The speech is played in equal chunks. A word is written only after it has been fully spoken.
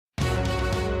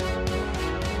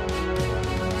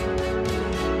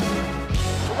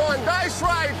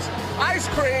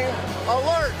scream,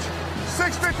 alert,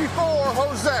 654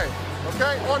 Jose,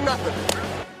 okay, on nothing.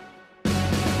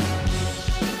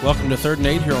 Welcome to 3rd and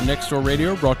 8 here on Next Door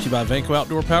Radio, brought to you by Vanco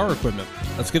Outdoor Power Equipment.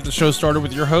 Let's get the show started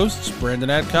with your hosts, Brandon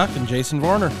Adcock and Jason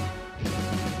Varner.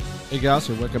 Hey guys,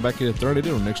 and welcome back to the 3rd and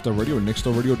 8 on Next Door Radio and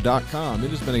nextdoorradio.com. It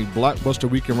has been a blockbuster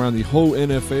weekend around the whole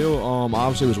NFL.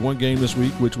 Obviously, it was one game this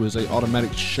week, which was an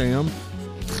automatic sham.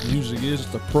 It usually is.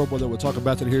 It's the Pro Bowl that we'll talk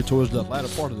about today here towards the latter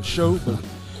part of the show. But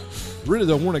really,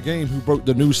 the one game who broke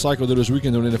the news cycle this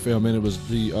weekend on NFL, man, it was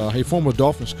the former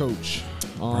Dolphins coach.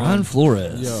 Brian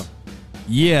Flores. Yeah.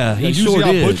 Yeah, he usually sure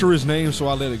did. I butcher his name, so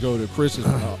I let it go. To Chris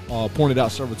has pointed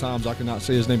out several times I cannot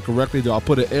say his name correctly. I'll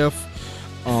put an F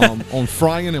on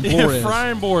Frying and Flores. Yeah,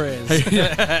 Frying Flores.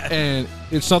 And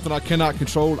it's something I cannot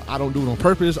control. I don't do it on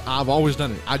purpose. I've always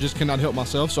done it. I just cannot help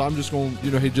myself, so I'm just going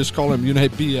to, just call him, hey,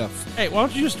 BF. Hey, why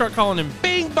don't you just start calling him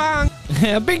Bing Bong?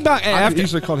 Yeah, Bing Bong. I could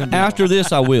easily call him Bing After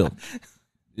this, I will.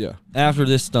 Yeah. After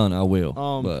this stunt, I will.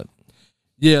 But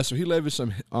yeah, so he levied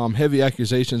some heavy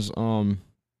accusations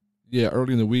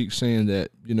early in the week, saying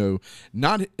that,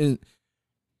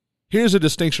 here's a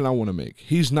distinction I want to make.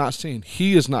 He's not saying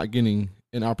he is not getting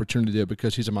an opportunity there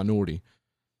because he's a minority.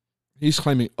 He's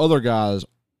claiming other guys.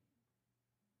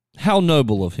 How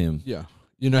noble of him. Yeah.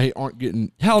 He aren't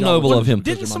getting. How noble of him.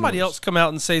 Didn't somebody else come out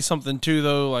and say something too,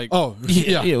 though? Like, oh,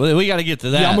 yeah, we got to get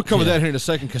to that. Yeah, I'm going to cover that here in a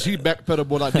second because he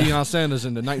backpedaled like Deion Sanders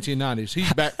in the 1990s. He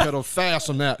backpedaled fast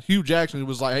on that. Hugh Jackson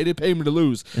was like, hey, they paid me to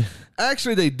lose.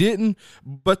 Actually, they didn't,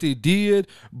 but they did.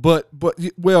 But he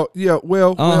don't. Yeah. But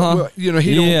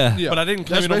I didn't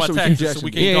claim it on my taxes, so we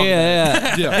can't talk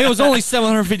about it. Yeah. It was only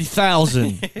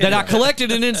 $750,000 that I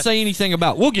collected and didn't say anything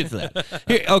about. We'll get to that.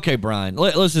 Here, okay, Brian,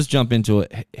 let's just jump into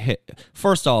it.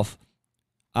 First off,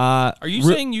 are you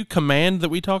saying you command that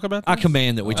we talk about this? I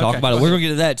command that we talk about it. We're going to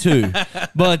get to that too.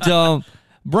 But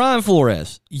Brian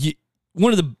Flores,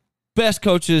 one of the best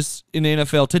coaches in the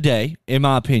NFL today, in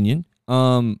my opinion.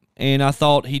 And I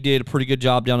thought he did a pretty good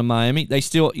job down in Miami. They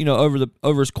still,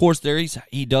 over his course there,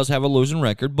 he does have a losing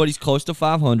record, but he's close to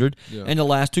 500, and the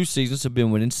last 2 seasons have been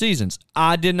winning seasons.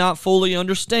 I did not fully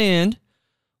understand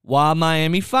why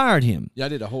Miami fired him. Yeah, I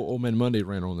did a whole Old Man Monday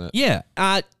rant on that. Yeah,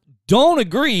 I don't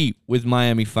agree with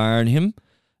Miami firing him,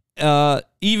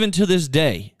 even to this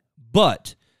day.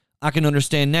 But I can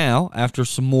understand now, after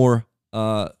some more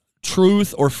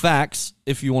truth or facts,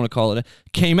 if you want to call it,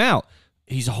 came out.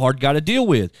 He's a hard guy to deal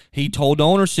with. He told the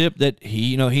ownership that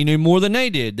he knew more than they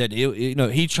did. That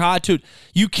he tried to.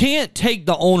 You can't take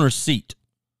the owner's seat.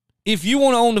 If you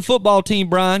want to own the football team,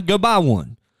 Brian, go buy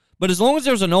one. But as long as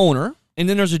there's an owner and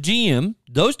then there's a GM,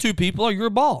 those two people are your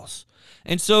boss.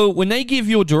 And so when they give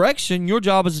you a direction, your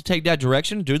job is to take that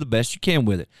direction and do the best you can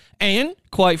with it. And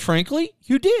quite frankly,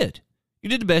 you did. You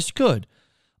did the best you could.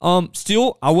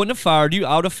 Still, I wouldn't have fired you.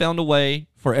 I would have found a way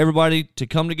for everybody to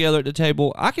come together at the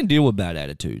table. I can deal with bad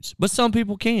attitudes, but some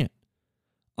people can't.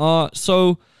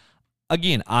 So,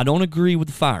 again, I don't agree with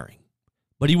the firing,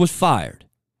 but he was fired.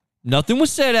 Nothing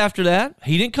was said after that.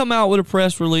 He didn't come out with a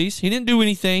press release. He didn't do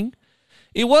anything.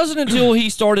 It wasn't until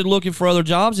he started looking for other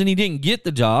jobs and he didn't get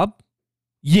the job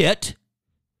yet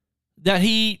that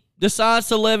he decides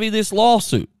to levy this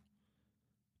lawsuit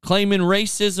claiming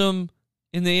racism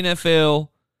in the NFL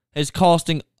is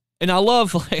costing, and I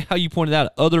love how you pointed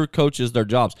out, other coaches their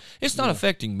jobs. It's not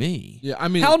affecting me. Yeah, I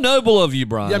mean, how noble of you,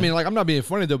 Brian. Yeah, I mean, I'm not being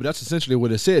funny though, but that's essentially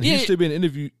what it said. Yeah, He's still being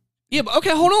interviewed. Yeah, but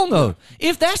okay, hold on though.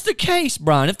 If that's the case,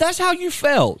 Brian, if that's how you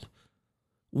felt,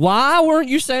 why weren't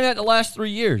you saying that the last 3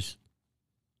 years?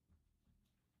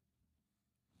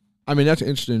 I mean, that's an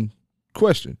interesting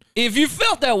question. If you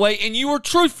felt that way and you were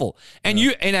truthful, and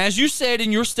as you said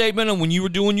in your statement, and when you were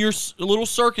doing your little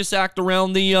circus act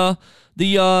around the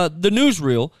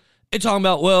newsreel, and talking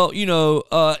about,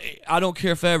 I don't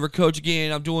care if I ever coach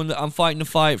again. I'm fighting the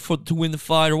fight to win the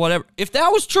fight or whatever. If that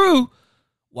was true,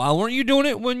 why weren't you doing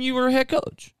it when you were a head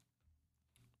coach?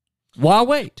 Why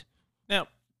wait? Now,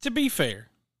 to be fair,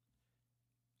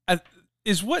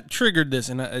 is what triggered this,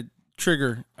 and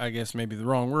trigger, I guess maybe the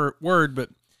wrong word, but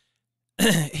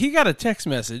he got a text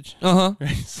message. From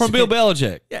Bill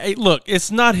Belichick. Yeah, hey, look, it's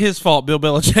not his fault Bill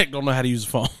Belichick don't know how to use a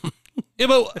phone. Yeah,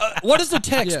 but what does the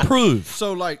text prove?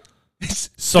 So,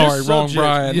 sorry, wrong subject,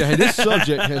 Brian. Yeah, this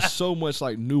subject has so much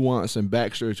nuance and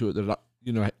backstory to it that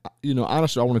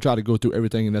honestly, I want to try to go through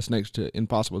everything, and that's next to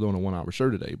impossible doing a 1-hour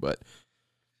show today. But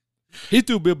he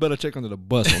threw Bill Belichick under the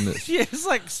bus on this. Yeah,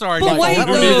 it's sorry. But wait, he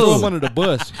threw him under the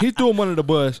bus. He threw him under the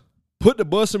bus, put the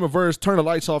bus in reverse, turn the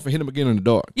lights off, and hit him again in the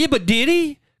dark. Yeah, but did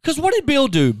he? Because what did Bill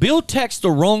do? Bill texted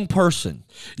the wrong person.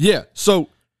 Yeah, so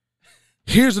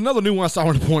here's another nuance I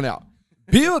want to point out.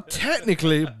 Bill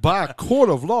technically, by a court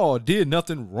of law, did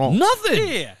nothing wrong. Nothing.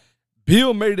 Yeah.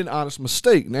 Bill made an honest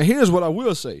mistake. Now, here's what I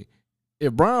will say.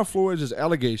 If Brian Flores'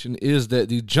 allegation is that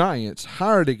the Giants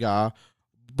hired a guy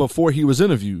before he was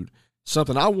interviewed,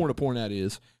 something I want to point out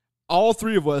is all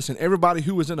three of us and everybody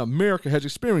who is in America has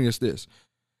experienced this.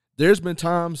 There's been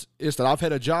times that I've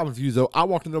had a job interview, though, I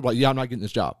walked in there like, yeah, I'm not getting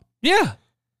this job. Yeah.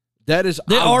 That is,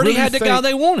 They already had the guy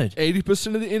they wanted.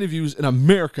 80% of the interviews in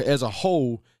America as a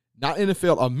whole, not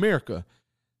NFL, America,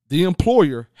 the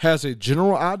employer has a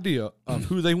general idea of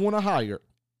who they want to hire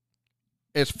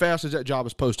as fast as that job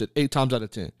is posted, 8 times out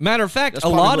of 10. Matter of fact, That's a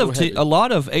lot probably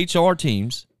of HR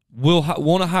teams will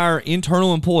want to hire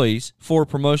internal employees for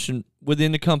promotion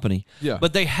within the company. Yeah.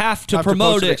 But they have to Have to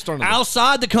promote post it it externally.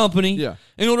 outside the company Yeah.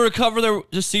 in order to cover their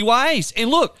CYAs. And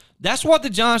look, that's what the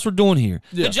Giants were doing here.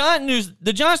 Yeah.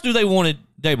 The Giants knew they wanted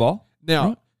Daboll.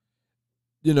 Now,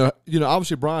 you know,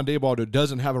 obviously Brian Daboll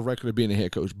doesn't have a record of being a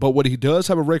head coach, but what he does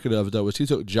have a record of, though, is he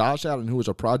took Josh Allen, who was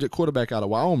a project quarterback out of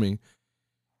Wyoming,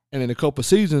 and in a couple of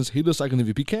seasons, he looks like an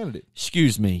MVP candidate.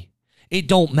 Excuse me. It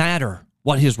don't matter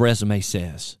what his resume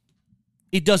says.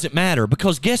 It doesn't matter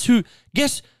because guess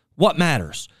what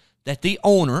matters? That the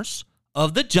owners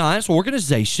of the Giants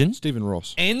organization Stephen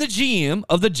Ross. and the GM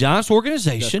of the Giants That's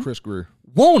organization Chris Greer.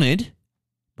 wanted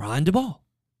Brian Daboll.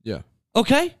 Yeah.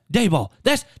 Okay? Daboll.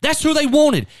 That's who they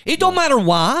wanted. It don't matter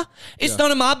why. It's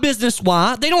none of my business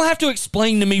why. They don't have to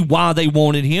explain to me why they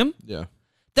wanted him. Yeah.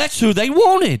 That's who they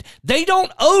wanted. They don't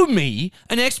owe me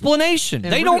an explanation.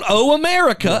 They don't owe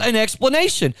America an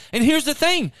explanation. And here's the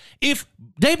thing. If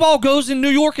Daboll goes in New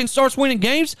York and starts winning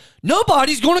games,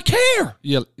 nobody's going to care.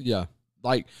 Yeah, yeah.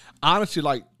 Like, honestly,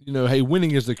 like, you know, hey,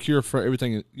 winning is the cure for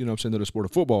everything, you know what I'm saying, to the sport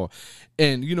of football.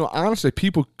 And, you know, honestly,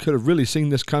 people could have really seen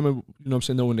this coming, you know what I'm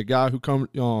saying, knowing the guy who come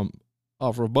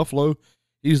off of Buffalo,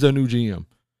 he's their new GM.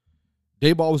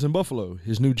 Daboll was in Buffalo.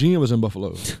 His new GM was in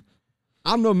Buffalo.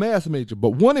 I'm no math major,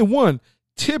 but 1 and 1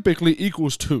 typically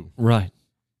equals 2. Right.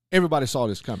 Everybody saw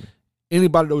this coming.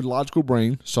 Anybody with a logical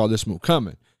brain saw this move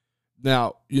coming.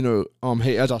 Now, you know,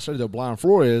 hey, as I said, the Brian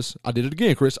Flores, I did it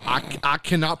again, Chris. I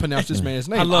cannot pronounce this man's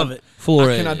name. I love it. Flores.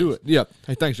 I cannot do it. Yeah.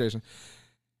 Hey, thanks, Jason.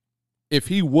 If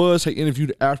he was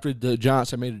interviewed after the Giants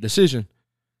had made a decision,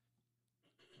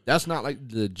 that's not like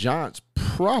the Giants'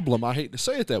 problem. I hate to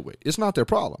say it that way. It's not their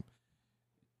problem.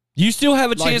 You still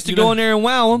have a Like, chance to you go know- in there and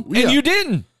wow them, Yeah. and you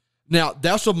didn't. Now,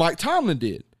 that's what Mike Tomlin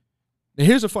did. Now,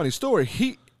 here's a funny story.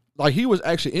 He was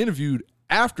actually interviewed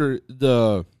after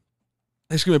the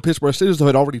Pittsburgh Steelers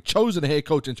had already chosen a head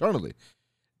coach internally.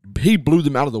 He blew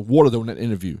them out of the water, though, in that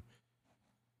interview.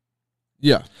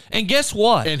 Yeah. And guess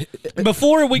what? And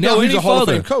before we now go he's any a Hall of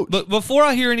further, Fame coach. but before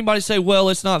I hear anybody say, "Well,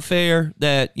 it's not fair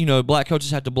that black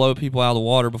coaches have to blow people out of the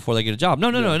water before they get a job,"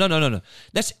 no.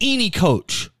 That's any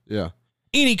coach. Yeah.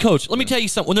 Any coach. Let me tell you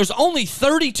something. When there's only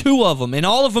 32 of them in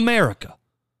all of America,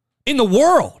 in the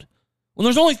world, when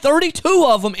there's only 32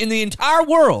 of them in the entire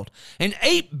world, and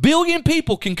 8 billion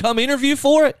people can come interview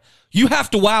for it, you have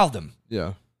to wow them.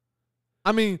 Yeah.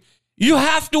 I mean, You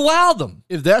have to wow them.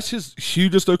 if that's his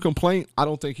hugest complaint, I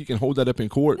don't think he can hold that up in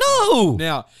court. No.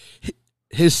 Now,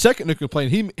 his second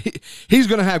complaint, he's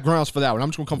going to have grounds for that one. I'm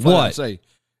just going to come forward What? and say,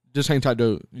 just hang tight,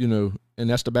 though, you know, and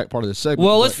that's the back part of the segment.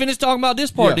 Well, But let's finish talking about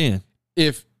this part then.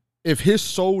 If his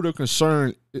sole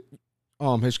concern,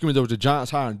 excuse me, there was the Giants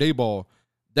hiring Daboll,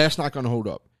 that's not going to hold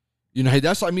up. You know, hey,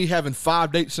 that's like me having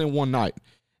 5 dates in one night.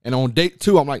 And on date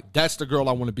 2, I'm like, that's the girl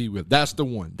I want to be with. That's the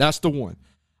one. That's the one.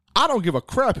 I don't give a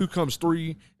crap who comes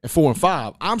 3 and 4 and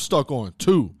 5. I'm stuck on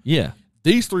 2. Yeah.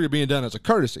 These 3 are being done as a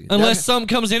courtesy. Unless something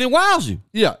comes in and wows you.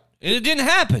 Yeah. And it didn't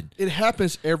happen. It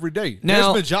happens every day.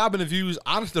 Now- There's been job interviews,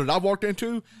 honestly, that I walked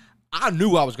into, I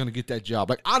knew I was going to get that job.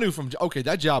 Like, I knew okay,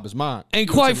 that job is mine. And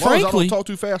You know what I'm quite saying? As long as I frankly- don't talk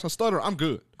too fast and stutter, I'm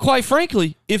good. Quite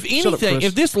frankly, if up, anything, Chris.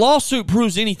 if this lawsuit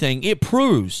proves anything, it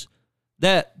proves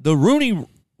that the Rooney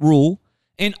Rule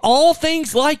and all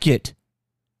things like it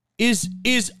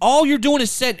is all you're doing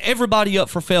is setting everybody up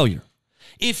for failure.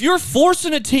 If you're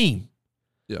forcing a team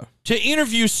Yeah. to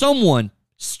interview someone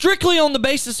strictly on the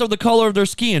basis of the color of their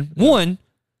skin, one,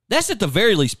 that's at the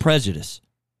very least prejudice.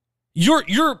 You're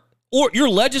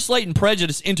legislating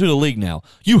prejudice into the league now.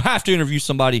 You have to interview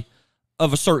somebody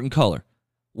of a certain color.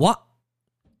 What?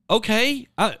 Okay,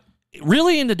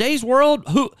 really in today's world,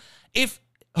 who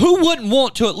wouldn't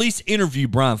want to at least interview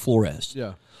Brian Flores?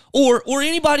 Yeah. Or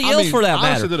anybody else for that matter.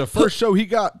 Honestly, the first show he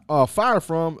got fired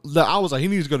from, I was like, he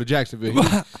needs to go to Jacksonville.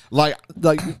 like,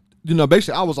 you know,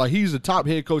 basically, I was like, he's the top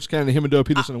head coach candidate. Him and Doug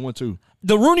Peterson and 1-2.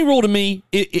 The Rooney Rule to me,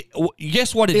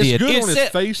 guess what it It's did? good It on his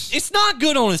said- face. It's not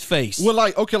good on his face. Well,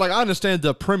 like, okay, like I understand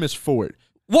the premise for it.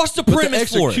 What's the But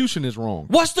premise the for it? execution is wrong.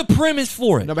 What's the premise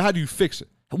for it? No, but how do you fix it?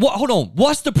 Hold on.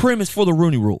 What's the premise for the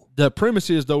Rooney Rule? The premise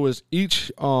is though is each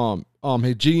his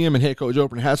GM and head coach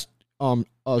opener has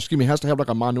to have like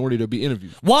a minority to be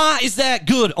interviewed. Why is that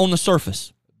good on the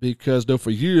surface? Because though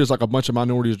for years like a bunch of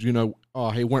minorities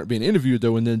weren't being interviewed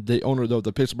though, and then the owner of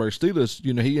the Pittsburgh Steelers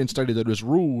he instated this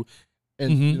rule,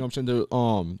 and you know what I'm saying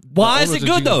Why is it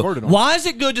good though? Why is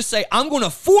it good to say I'm going to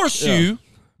force you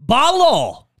by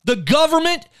law? The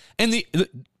government and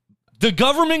the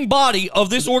governing body of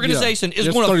this organization is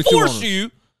going to force you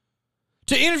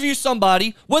to interview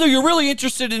somebody, whether you're really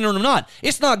interested in it or not.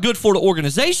 It's not good for the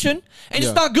organization, and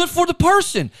it's not good for the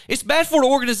person. It's bad for the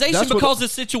organization because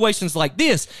of situations like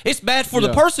this. It's bad for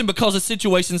the person because of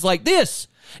situations like this.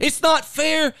 It's not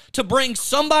fair to bring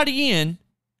somebody in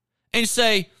and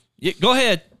say, go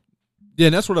ahead. Yeah,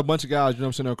 and that's what a bunch of guys,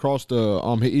 across the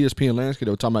ESPN landscape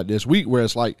they were talking about this week, where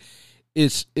it's like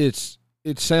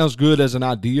it sounds good as an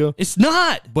idea. It's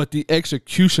not. But the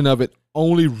execution of it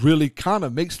only really kind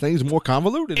of makes things more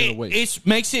convoluted in a way. It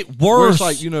makes it worse.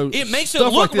 Where it's like, it makes it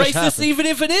look like racist happen. even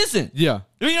if it isn't. Yeah.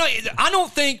 I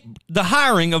don't think the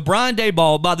hiring of Brian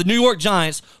Daboll by the New York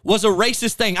Giants was a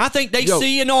racist thing. I think they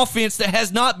see an offense that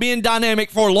has not been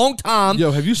dynamic for a long time.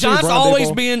 Have you seen Giants Brian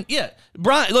always Daboll? been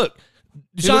Brian, look,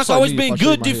 Giants like always me been if I shake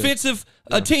good my head. defensive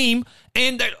team,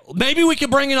 and maybe we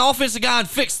could bring in an offensive guy and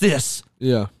fix this.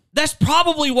 Yeah. That's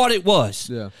probably what it was.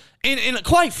 Yeah. And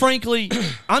quite frankly,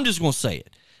 I'm just going to say it.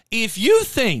 If you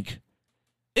think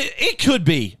it could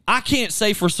be, I can't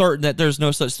say for certain that there's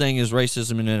no such thing as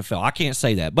racism in the NFL. I can't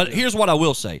say that. But here's what I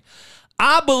will say.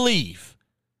 I believe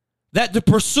that the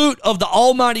pursuit of the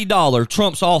almighty dollar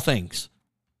trumps all things,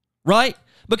 right?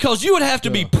 Because you would have to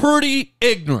be pretty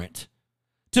ignorant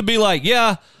to be like,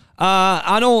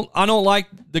 I don't like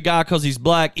the guy because he's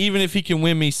black, even if he can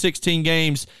win me 16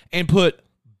 games and put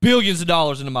billions of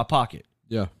dollars into my pocket.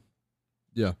 Yeah.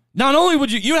 Yeah. Not only would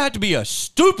you would have to be a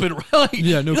stupid, no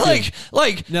kidding.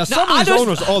 Now some of these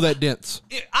owners are all that dense.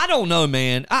 I don't know,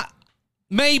 man. I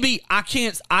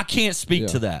can't speak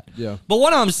to that. Yeah. But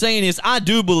what I'm saying is I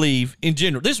do believe in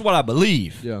general. This is what I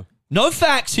believe. Yeah. No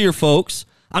facts here, folks.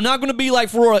 I'm not going to be like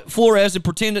Flores and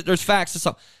pretend that there's facts or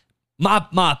something.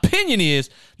 My opinion is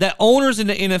that owners in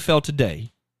the NFL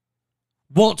today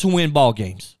want to win ball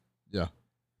games. Yeah.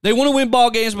 They want to win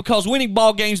ball games because winning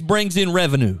ball games brings in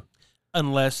revenue.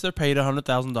 Unless they're paid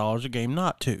 $100,000 a game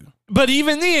not to. But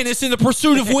even then, it's in the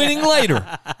pursuit of winning later,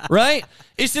 right?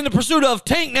 It's in the pursuit of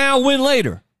tank now, win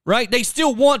later, right? They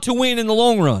still want to win in the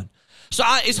long run. So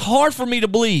it's hard for me to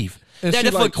believe that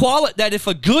if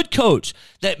a good coach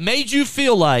that made you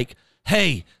feel like,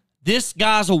 hey, this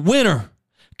guy's a winner,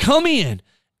 come in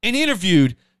and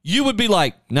interviewed, you would be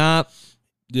like, nah,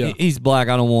 he's black,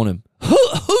 I don't want him.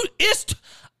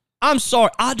 I'm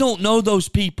sorry, I don't know those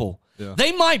people. Yeah.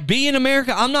 They might be in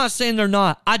America. I'm not saying they're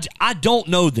not. I don't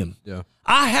know them. Yeah.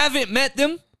 I haven't met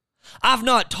them. I've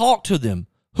not talked to them.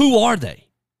 Who are they?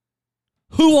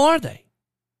 Who are they?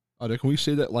 Can we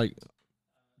see that like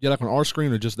on our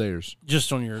screen or just theirs?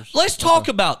 Just on yours. Let's talk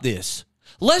about this.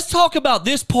 Let's talk about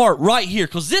this part right here,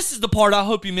 because this is the part I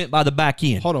hope you meant by the back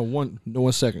end. Hold on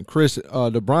one second. Chris,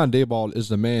 the Brian Daboll is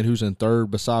the man who's in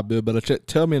third beside Bill Belichick.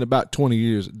 Tell me in about 20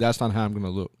 years, that's not how I'm going to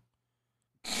look.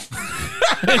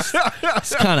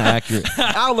 It's kind of accurate.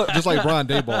 I'll look just like Brian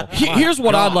Daboll. Here's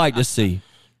what I'd like to see.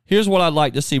 Here's what I'd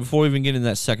like to see before we even get into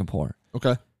that second part.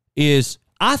 Okay. Is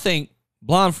I think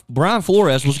Brian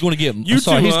Flores was going to get. He's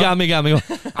got me.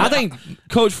 I think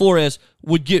Coach Flores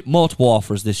would get multiple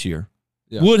offers this year.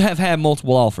 Yeah. Would have had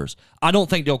multiple offers. I don't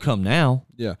think they'll come now.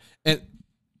 Yeah. And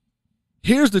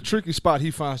here's the tricky spot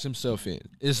he finds himself in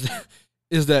is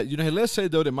that let's say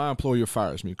though that my employer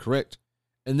fires me, correct?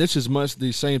 And this is much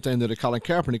the same thing that a Colin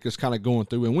Kaepernick is kind of going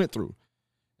through and went through.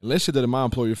 And let's say that my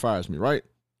employer fires me, right?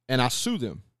 And I sue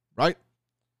them, right?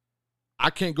 I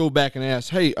can't go back and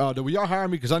ask, hey, will y'all hire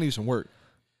me because I need some work?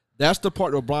 That's the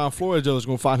part where Brian Flores is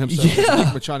going to find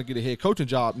himself trying to get a head coaching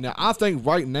job. Now, I think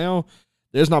right now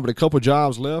there's not but a couple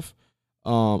jobs left.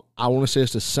 I want to say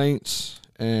it's the Saints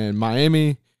and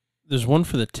Miami. There's one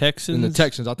for the Texans. And the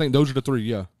Texans. I think those are the three,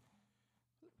 yeah.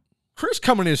 Chris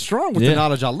coming in strong with the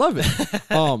knowledge. I love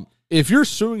it. If you're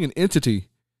suing an entity,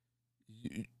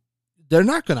 they're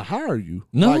not going to hire you.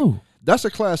 No. That's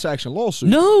a class action lawsuit.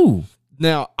 No.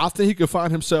 Now, I think he could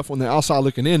find himself on the outside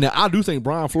looking in. Now, I do think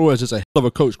Brian Flores is a hell of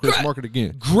a coach. Chris, mark it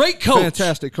again. Great coach.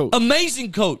 Fantastic coach.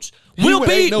 Amazing coach. Would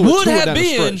have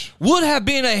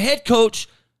been a head coach,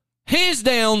 hands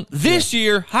down, this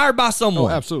year, hired by someone. Oh,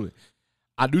 absolutely.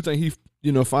 I do think he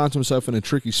finds himself in a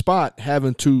tricky spot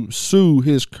having to sue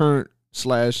his current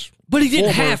slash. But he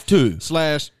didn't former have to.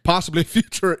 slash possibly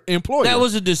future employer. That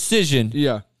was a decision.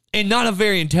 Yeah. And not a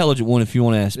very intelligent one, if you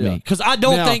want to ask me. Yeah. Because I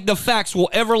don't Now- think the facts will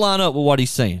ever line up with what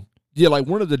he's saying. Yeah, like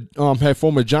one of the had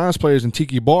former Giants players in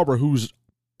Tiki Barber, who's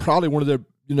probably one of their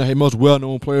most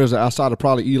well-known players outside of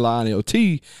probably Eli and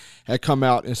LT, had come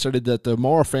out and said that the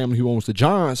Mara family who owns the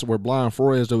Giants were Brian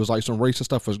Flores. There was like some racist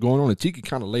stuff was going on, and Tiki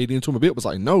kind of laid into him a bit. Was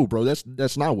like, no, bro,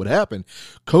 that's not what happened.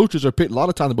 Coaches are picked a lot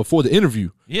of times before the interview.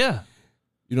 Yeah.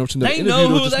 You know what I'm saying? They The interview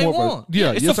know was who just they more of want.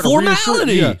 Yeah, It's yeah, a like reassurance-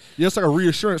 formality. Yeah, it's like a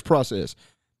reassurance process.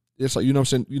 It's like, you know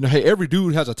what I'm saying? Hey, every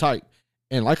dude has a type.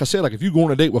 And like I said, like if you go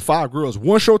on a date with 5 girls,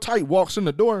 once your type walks in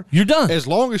the door, You're done. as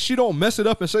long as she don't mess it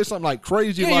up and say something like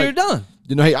crazy, Yeah, like, you're done.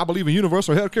 hey, I believe in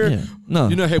universal health care. Yeah, no.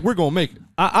 Hey, we're going to make it.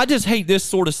 I just hate this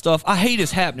sort of stuff. I hate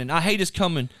it's happening. I hate it's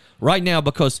coming right now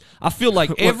because I feel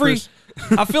like Chris?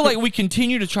 I feel like we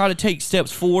continue to try to take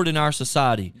steps forward in our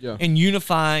society Yeah. and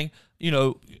unifying,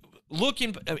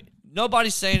 looking.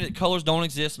 Nobody's saying that colors don't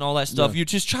exist and all that stuff. Yeah. You're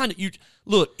just trying to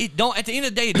look, it don't at the end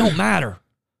of the day, it don't matter.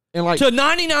 And like, To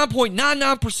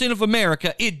 99.99% of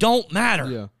America, it don't matter.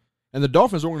 yeah. And the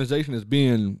Dolphins organization is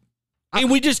being, And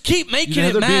we just keep making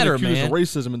they're it matter, being accused man.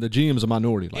 of racism, and the GM is a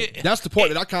minority. Like, It- that's the part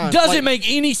that I kind of Doesn't make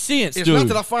any sense, It's dude. not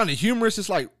that I find it humorous. It's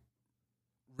like,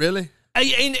 really?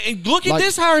 And look at Like,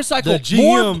 this hiring cycle. the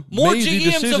GM more made the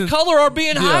GMs of decision- color are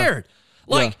being Yeah. hired.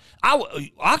 Like Yeah.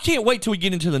 I can't wait till we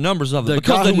get into the numbers of it The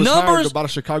because guy the who was hired numbers about a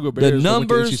Chicago the Bears that went to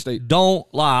NC numbers State. don't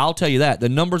lie. I'll tell you that. The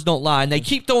numbers don't lie. And they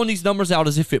keep throwing these numbers out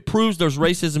as if it proves there's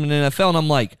racism in the NFL. And I'm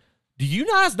like, do you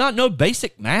guys not know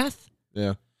basic math?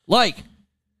 Yeah. Like,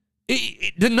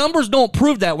 the numbers don't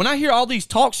prove that. When I hear all these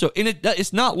talk shows, and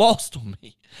it's not lost on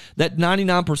me that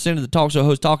 99% of the talk show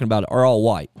hosts talking about it are all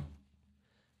white.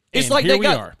 It's And like here they we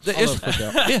got. are.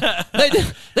 Yeah,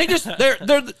 they just they're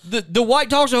the white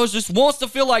talk show host just wants to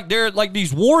feel like they're like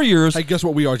these warriors. Hey, guess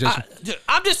what we are, Jason?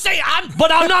 I'm just saying,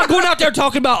 but I'm not going out there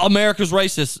talking about America's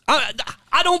racist.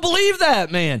 I don't believe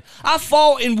that, man. I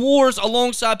fought in wars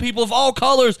alongside people of all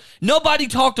colors. Nobody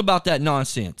talked about that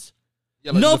nonsense.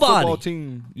 Yeah, like Nobody. The football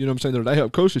team, you know what I'm saying? They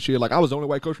help coach this year. Like, I was the only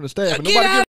white coach on the staff. And Get nobody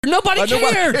out. Nobody Like,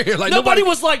 nobody cared. cared. Like, nobody nobody-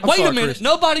 was like, I'm wait sorry, a minute. Chris.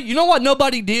 Nobody, you know what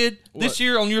nobody did this What?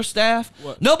 year on your staff?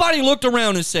 What? Nobody looked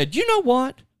around and said, you know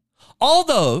what?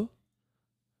 Although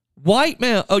white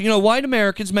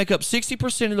Americans make up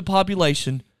 60% of the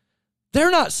population,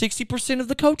 they're not 60% of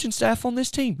the coaching staff on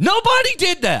this team. Nobody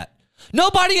did that.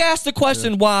 Nobody asked the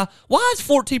question why is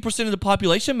 14% of the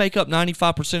population make up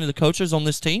 95% of the coaches on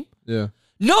this team? Yeah.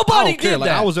 Nobody I don't care. did Like,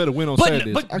 that. I was there to win on Saturdays.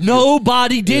 I But get it.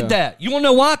 nobody did Yeah. that. You want to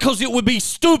know why? Because it would be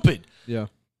stupid. Yeah.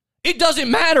 It doesn't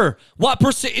matter what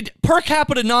per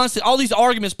capita nonsense. All these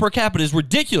arguments per capita is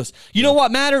ridiculous. You know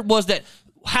what mattered was that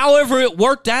however it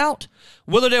worked out,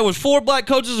 whether there was 4 black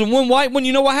coaches and 1 white one,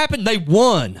 you know what happened? They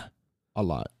won A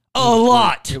lot. a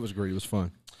lot. It was great. It was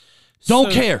fun.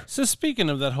 Don't care. So speaking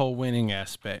of that whole winning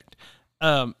aspect,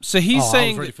 so he's I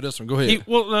saying was ready for this one. Go ahead.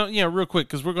 real quick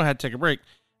because we're gonna have to take a break.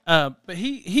 But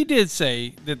he did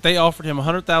say that they offered him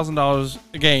 $100,000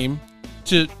 a game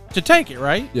to take it,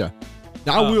 right? yeah.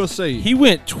 Now, I will say, He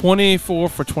went 24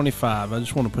 for 25. I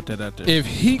just want to put that out there. if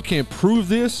he can prove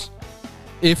this,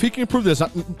 granted,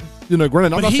 I'm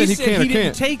But not he saying he said can or he didn't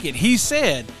can't. take it. He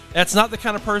said, that's not the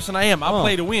kind of person I am. I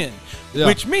play to win. Yeah.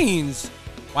 Which means,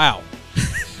 wow.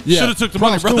 Yeah. Shoulda took the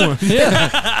money, Props to brother. him.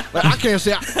 Yeah. Like, I can't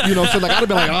say, so like, I'd have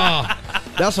been like,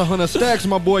 that's 100 stacks,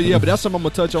 my boy. Yeah, but that's something I'm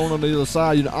going to touch on the other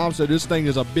side. Obviously, this thing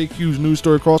is a big, huge news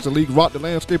story across the league, rocked the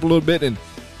landscape a little bit. And,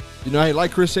 hey,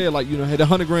 like Chris said, like, hey, the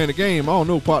 $100,000 a game, I don't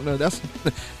know, partner. That's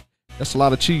a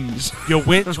lot of cheese. You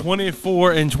went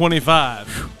 24 and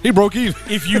 25. He broke even.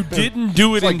 If you didn't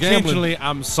do it like gambling. intentionally,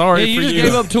 I'm sorry Yeah, for you just you.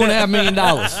 gave up $2.5 million.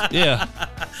 Yeah.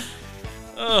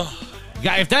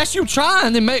 Yeah, if that's you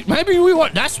trying, then maybe we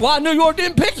want. That's why New York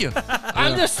didn't pick you.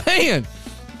 I'm just saying.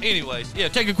 Anyways, yeah,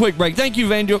 take a quick break. Thank you,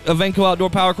 Vanco Outdoor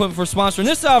Power Equipment, for sponsoring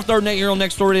this hour of Third and 8 here on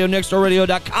Next Door Radio,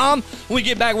 nextdoorradio.com. When we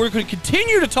get back, we're going to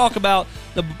continue to talk about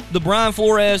the Brian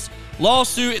Flores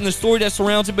lawsuit and the story that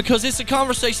surrounds it, because it's a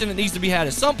conversation that needs to be had.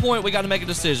 At some point, we got to make a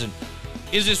decision.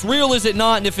 Is this real? Is it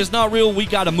not? And if it's not real, we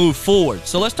got to move forward.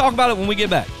 So let's talk about it when we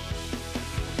get back.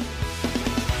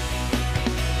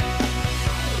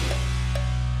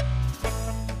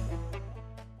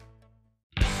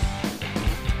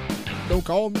 Don't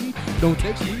call me. Don't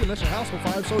text me unless your house on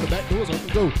fire, so the back door's open.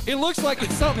 Go. It looks like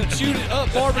it's something to shoot it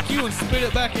up, barbecue, and spit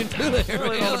it back into there.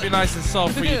 It ought to be nice and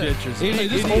soft for you ditchers. Hey,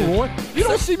 this is Roy. You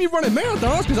don't see me running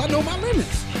marathons because I know my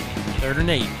limits. Third and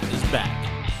 8 is back.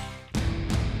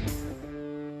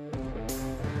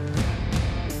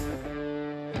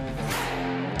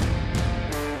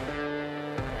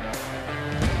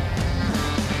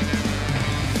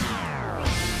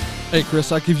 Hey,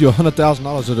 Chris, I give you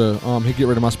 $100,000 to get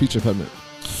rid of my speech impediment.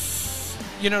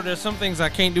 You know, there's some things I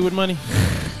can't do with money.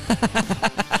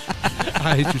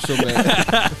 I hate you so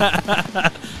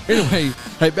bad. Anyway,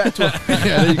 hey, back to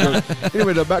yeah, there you go.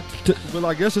 Anyway, back to, well,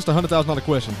 I guess it's the $100,000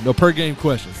 question, no per game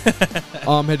question.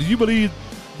 Hey, do you believe,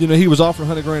 he was offered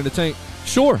 $100,000 to Tank?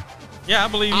 Sure. Yeah, I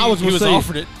believe I was he gonna was say,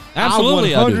 offered it.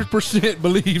 Absolutely, I I do. 100%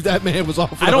 believe that man was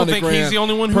offered. I don't think $100,000 he's the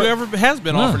only one who ever has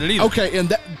been No. offered it either. Okay,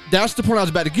 and that's the point I was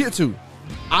about to get to.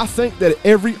 I think that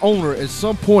every owner at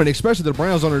some point, especially the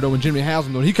Browns owner, though, when Jimmy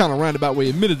Haslam, though, he kind of roundabout way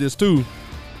admitted this too,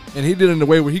 and he did it in a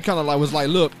way where he kind of was like,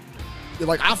 look,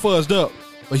 like I fuzzed up,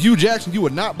 but Hugh Jackson, you were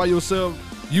not by yourself.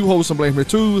 You hold some blame here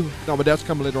too. No, but that's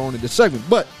coming later on in this segment.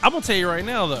 But I'm gonna tell you right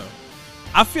now, though,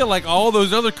 I feel like all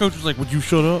those other coaches like, would you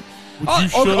shut up? Would you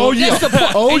shut up? oh, yeah. That's the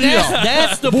point. Oh, And yeah.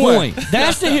 That's the Boy. point.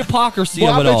 That's the hypocrisy Boy,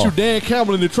 of I it bet all. you Dan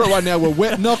Campbell in Detroit right now with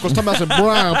wet knuckles talking about some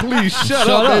Brian, please shut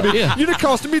up, baby. yeah. You done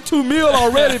costing me $2 million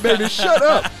already, baby. Shut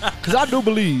up. Because I do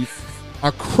believe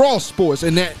across sports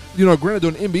and that, granted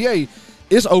during the NBA,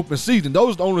 it's open season.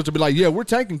 Those owners will be like, yeah, we're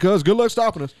tanking, cuz. Good luck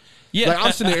stopping us. Yeah. Like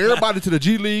I'm sending everybody to the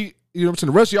G League. I'm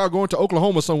saying? The rest of y'all going to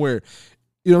Oklahoma somewhere.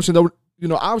 I'm saying?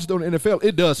 Obviously, during the NFL,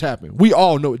 it does happen. We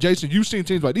all know it. Jason, you've seen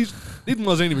teams like these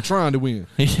ones ain't even trying to win.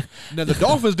 Now, the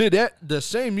Dolphins did that the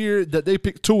same year that they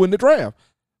picked Tua in the draft.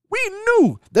 We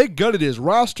knew they gutted his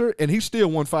roster, and he still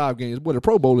won 5 games. Boy, the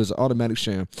Pro Bowl is an automatic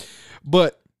sham.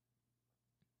 But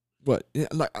yeah,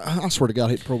 like I swear to God, I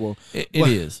hate the Pro Bowl. It But-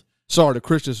 is. Sorry, the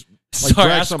Christians. Sorry,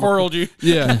 I dragged something- squirreled you.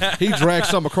 Yeah, he dragged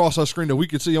something across our screen that we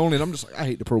could see only, and I'm just like, I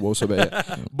hate the Pro Bowl so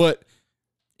bad. But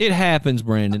It happens,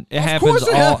 Brandon. It Of happens course it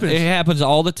all. happens. It happens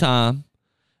all the time.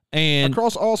 And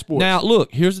across all sports. now,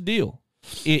 look. Here's the deal.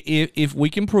 If we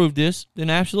can prove this,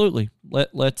 then absolutely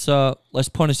let's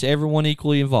punish everyone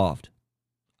equally involved.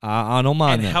 I don't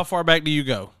mind And that. how far back do you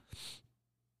go?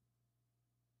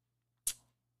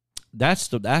 That's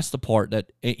the part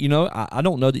that I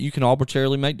don't know that you can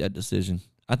arbitrarily make that decision.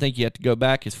 I think you have to go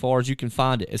back as far as you can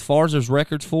find it. As far as there's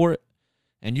records for it,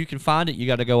 and you can find it, you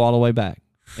got to go all the way back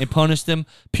and punish them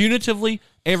punitively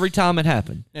every time it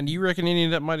happened. And do you reckon any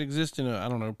of that might exist in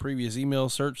a previous email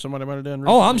search somebody might have done?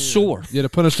 Oh, I'm recently? sure. Yeah, to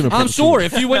punish them. in I'm perpetuity. sure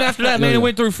if you went after that man Yeah, and yeah.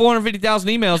 went through 450,000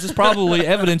 emails, there's probably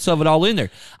evidence of it all in there.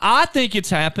 I think it's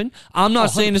happened. I'm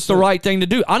not saying it's the 100%. right thing to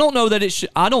do. I don't know that it should.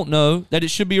 I don't know that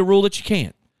it should be a rule that you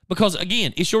can't. Because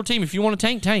again, it's your team. If you want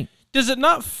to tank. Does it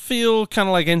not feel kind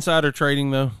of like insider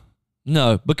trading though?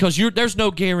 No, because there's no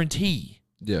guarantee.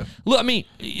 Yeah. Look, I mean,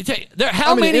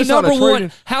 how I mean, many insider number one,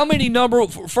 trading- how many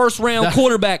first round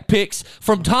quarterback picks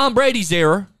from Tom Brady's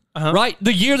era, right?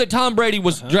 The year that Tom Brady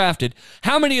was drafted.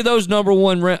 How many of those number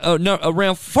one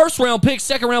first round picks,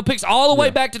 second round picks, all the way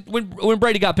back to when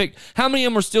Brady got picked? How many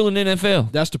of them are still in the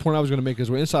NFL? That's the point I was going to make.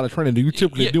 Is with insider training, do you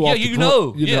typically Yeah, do yeah, off the you jump?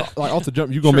 know, You yeah. know, like off the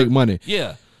jump, you're going to make money.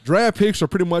 Yeah. Draft picks are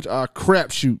pretty much a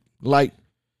crapshoot. Like,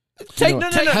 Take, know, no,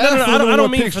 no, take no, half no, no, of I the don't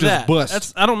one mean picks for just that.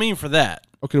 bust. I don't mean for that.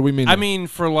 okay, we mean. I that. mean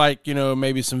for like,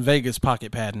 maybe some Vegas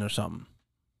pocket padding or something.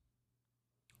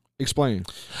 Explain.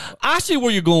 I see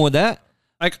where you're going with that.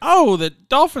 Like, oh, the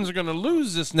Dolphins are going to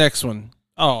lose this next one.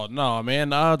 Oh, no, man.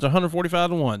 The odds are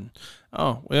 145-1.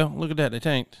 Oh, well, look at that. They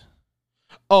tanked.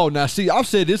 Oh, now see, I've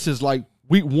said this is like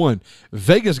week 1.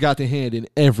 Vegas got their hand in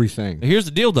everything. Here's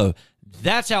the deal, though.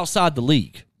 That's outside the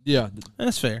league. Yeah,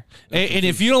 That's fair. And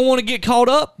if you don't want to get caught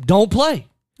up, don't play.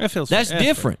 That feels That's fair.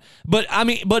 different. But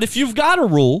if you've got a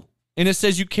rule and it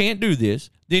says you can't do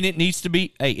this, then it needs to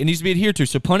be adhered to.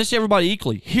 So punish everybody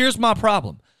equally. Here's my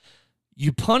problem.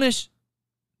 You punish.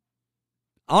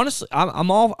 Honestly,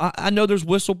 I know there's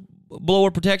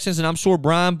whistleblower protections, and I'm sure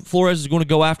Brian Flores is going to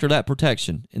go after that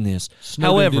protection in this.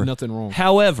 Snowden did nothing wrong.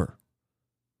 However,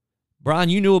 Brian,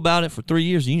 you knew about it for 3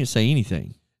 years. And you didn't say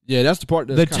anything. Yeah, that's the part.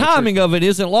 That's The kinda timing tricky. of it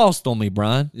isn't lost on me,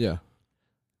 Brian. Yeah.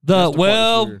 That's the part that's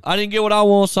Well, weird. I didn't get what I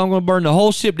want, so I'm going to burn the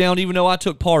whole ship down, even though I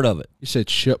took part of it. You said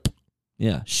ship.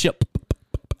 Yeah, ship.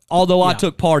 Although I Yeah.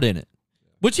 took part in it,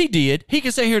 which he did. He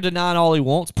can sit here denying all he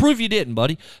wants. Prove you didn't,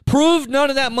 buddy. Prove none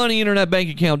of that money in that bank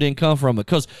account didn't come from it.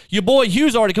 Because your boy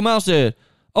Hughes already come out and said,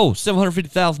 "Oh,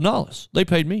 $750,000. They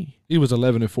paid me." He was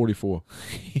 11-44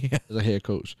 as a head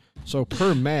coach. So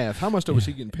per math, how much was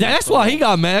he getting paid? That's per why he month?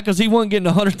 got mad, because he wasn't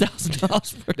getting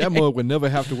 $100,000 per That game. mug would never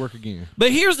have to work again.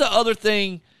 But here's the other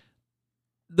thing.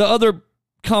 The other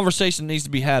conversation needs to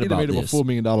be had He'd have about made him this. $4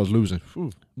 million losing.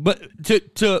 Whew. But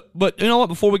but you know what?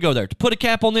 Before we go there, to put a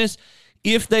cap on this,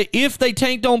 if they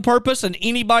tanked on purpose, and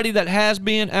anybody that has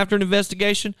been after an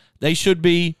investigation, they should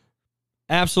be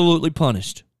absolutely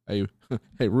punished. Hey,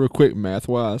 real quick, math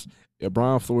wise, if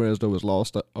Brian Flores though was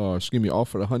offered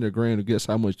 $100,000, guess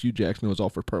how much Hugh Jackson was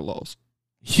offered per loss?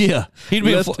 Yeah, he'd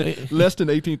be less than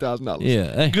 $18,000.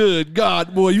 Yeah. Hey. Good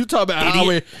God, boy! You talk about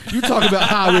highway. You talk about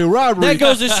highway robbery. That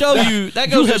goes to show you. That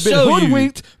You goes to have been show you.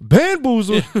 hoodwinked,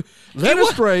 bamboozled, led wa-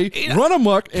 astray, run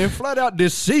amok, and flat out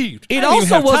deceived. It I didn't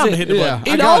even also have time to wasn't. hit the button.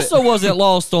 I It got also wasn't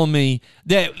lost on me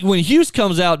that when Hughes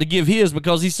comes out to give his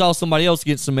because he saw somebody else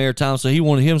get some airtime, so he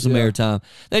wanted him some airtime.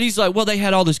 That he's like, well, they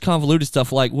had all this convoluted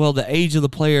stuff like, well, the age of the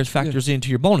players factors into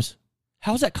your bonus.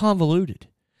 How's that convoluted?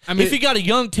 I mean, if you got a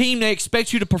young team, they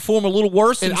expect you to perform a little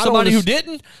worse than And I somebody don't who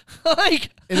didn't. Like,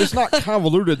 and it's not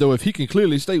convoluted though. If he can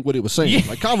clearly state what it was saying,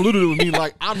 like convoluted would mean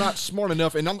like I'm not smart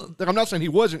enough, and I'm not saying he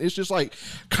wasn't. It's just like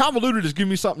convoluted is giving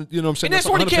me something. You know what I'm saying? and that's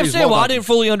what he kept saying. Well, I didn't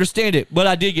fully understand it, but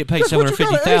I did get paid That's what you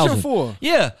got an $750,000 agent for.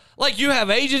 Yeah, like you have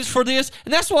agents for this,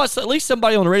 and that's why at least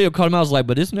somebody on the radio called him out. I was like,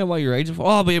 but isn't that why you're agent for?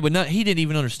 Oh, but not, he didn't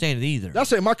even understand it either.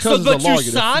 That's it. My cousin's but a lawyer.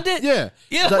 you signed it? Yeah,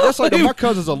 Yeah. That's like my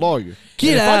cousin's a lawyer.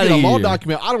 Get And if outta I get a law here.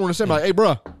 document, I don't want to say like, hey,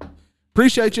 bro,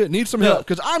 appreciate you. Need some help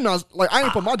because I'm not like I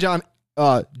ain't put my John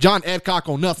Adcock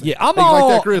on nothing. Yeah, I'm Think you all-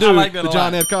 like that, Chris. I like that The a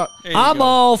John lot. Adcock. There you I'm go.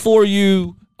 all for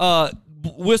you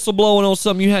whistleblowing on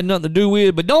something you had nothing to do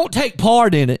with, but don't take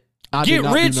part in it. I Get did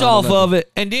not do rich 9/11. off of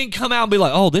it, and then come out and be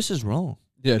like, oh, this is wrong.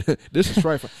 Yeah, this is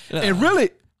trifling. And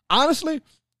really, honestly,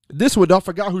 this would I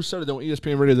forgot who said it on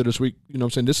ESPN Radio this week. You know what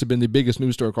I'm saying? This has been the biggest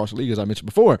news story across the league, as I mentioned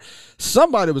before.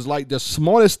 Somebody was like the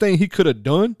smartest thing he could have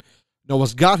done,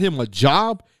 was got him a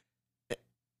job.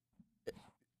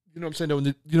 You know what I'm saying? You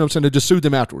know what I'm saying? They just sued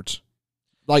them afterwards.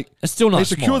 Like It's still not they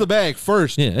secure smart. the bag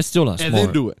first, Yeah, it's still not and smart.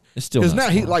 then do it. It's still Because not now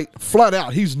he smart. like flat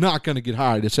out, he's not going to get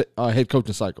hired this head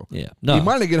coaching cycle. Yeah, no. He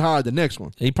might not get hired the next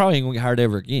one. He probably ain't gonna get hired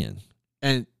ever again.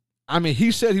 And I mean,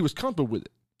 he said he was comfortable with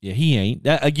it. Yeah, he ain't.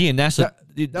 That again. That's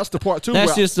That's the part too. that's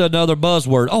where just another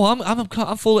buzzword. Oh,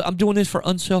 I'm doing this for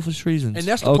unselfish reasons. And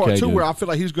that's the part too good. where I feel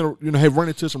like he's gonna have run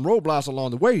into some roadblocks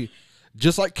along the way,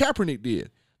 just like Kaepernick did.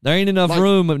 There ain't enough Like-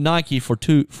 room at Nike for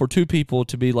two people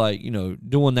to be like,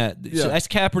 doing that. Yeah. So that's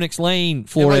Kaepernick's lane,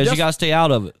 Flores. like You that's- got to stay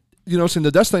out of it. You know what I'm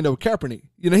saying? That's the thing though with Kaepernick.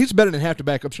 He's better than half the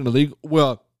backups in the league.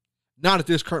 Well, not at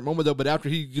this current moment though, but after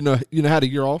he had a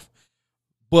year off.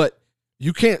 But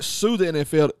you can't sue the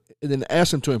NFL and then ask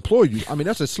them to employ you. I mean,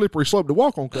 that's a slippery slope to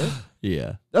walk on, cuz.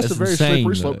 Yeah. That's a very insane,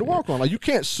 slippery though. slope to walk on. Like you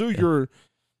can't sue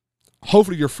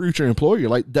hopefully your future employer.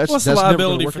 Like that's What's that's the never gonna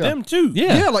liability work for out. them too?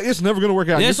 Yeah. Yeah, like it's never gonna work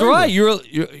out. in That's your favor. right.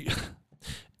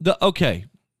 You're okay.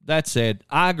 That said,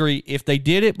 I agree. If they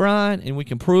did it, Brian, and we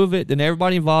can prove it, then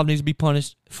everybody involved needs to be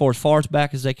punished for as far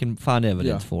back as they can find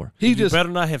evidence Yeah. for. He You just better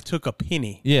not have took a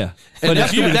penny. Yeah. And But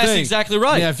that's the that's thing. exactly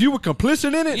right. Yeah, if you were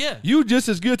complicit in it, Yeah. you just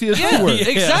as guilty as Yeah, you were.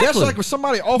 exactly. That's like when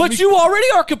somebody offered But me. you already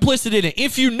are complicit in it.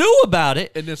 If you knew about it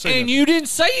And and, didn't say nothing. you didn't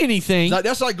say anything, Like,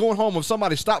 that's like going home if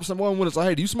somebody stops someone when it's like,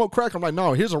 hey, do you smoke crack? I'm like,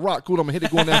 no, here's a rock. Cool, I'm going to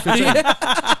hit it going down 15. Like,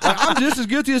 I'm just as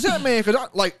guilty as that man. Because,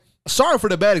 sorry for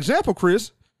the bad example,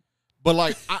 Chris. But,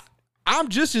 like, I'm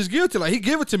just as guilty. Like, he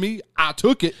gave it to me. I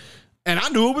took it. And I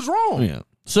knew it was wrong. yeah.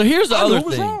 So here's the I knew other it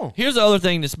was thing. wrong. Here's the other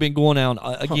thing that's been going on.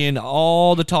 Again,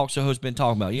 all the talk show hosts been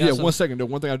talking about. You got Yeah, some- 1 second, though.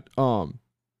 One thing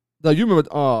though, you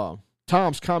remember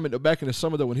Tom's comment back in the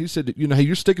summer, though, when he said that, hey,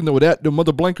 you're sticking to that, the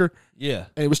mother blanker, Yeah.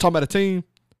 and he was talking about a team.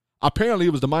 Apparently, it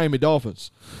was the Miami Dolphins.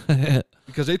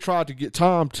 Because they tried to get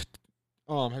Tom to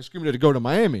go to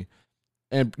Miami.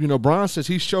 And, Brian says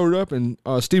he showed up and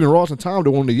Stephen Ross and Tom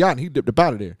were on the yacht and he dipped up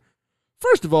out of there.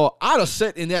 First of all, I'd have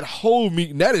sat in that whole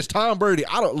meeting. That is Tom Brady.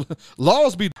 I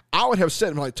would have sat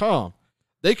and been like, Tom,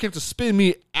 they came to spin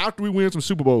me after we win some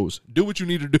Super Bowls. Do what you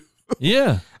need to do.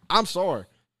 Yeah. I'm sorry.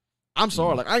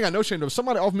 Like, I ain't got no shame. If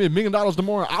somebody offered me $1 million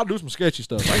tomorrow, I'll do some sketchy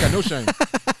stuff. I ain't got no shame.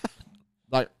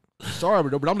 Like, sorry,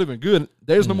 but I'm living good.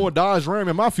 There's no more Dodge Ram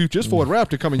in my future. It's Ford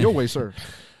Raptor coming your way, sir.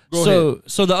 Go ahead.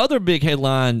 So the other big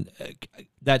headline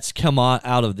that's come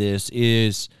out of this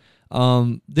is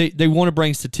they want to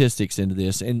bring statistics into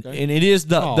this, and it is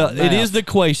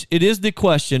the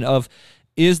question of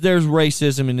is there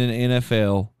racism in the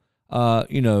NFL,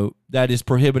 that is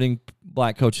prohibiting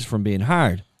black coaches from being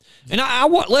hired, and I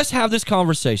want let's have this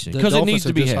conversation because it needs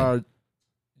to be had.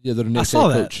 Yeah, they're the next saw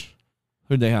head that. coach.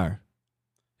 Who'd they hire?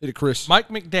 Hit it, Chris. Mike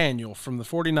McDaniel from the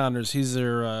 49ers. He's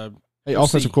their Hey,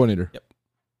 offensive OC. coordinator. Yep.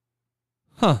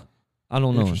 Huh? I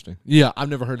don't know. Interesting. Yeah, I've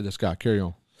never heard of this guy. Carry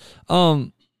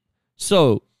on.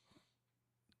 So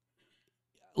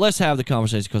let's have the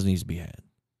conversation because it needs to be had.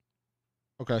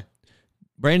 Okay.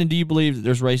 Brandon, do you believe that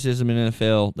there's racism in the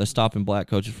NFL that's stopping black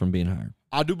coaches from being hired?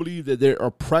 I do believe that there are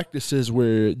practices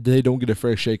where they don't get a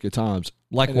fair shake at times.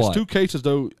 Like And what? there's two cases,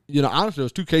 though. Honestly,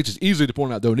 there's two cases easily to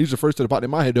point out, though. And these are the first that popped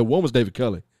in my head, though. One was David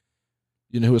Kelly,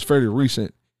 who was fairly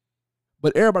recent.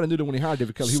 But everybody knew that when he hired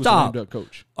David Kelly, he was a lame duck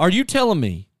coach. Are you telling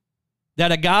me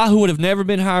that a guy who would have never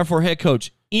been hired for a head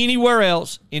coach anywhere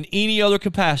else in any other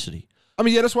capacity I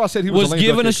mean, yeah, that's why I said he was was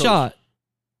given a shot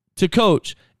to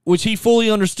coach, which he fully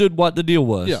understood what the deal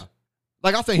was. Yeah.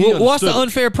 Like, I think he What's the understood.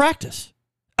 unfair practice?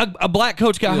 A black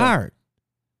coach got hired.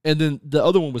 And then the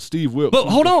other one was Steve Wilkes. But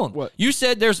hold on. What? You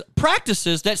said there's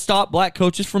practices that stop black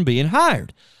coaches from being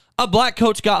hired. A black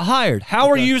coach got hired. How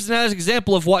are you using that as an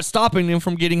example of what's stopping them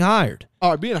from getting hired?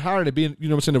 All right, being hired and being,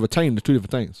 retained are two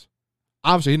different things.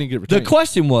 Obviously, he didn't get The retained.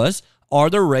 question was, are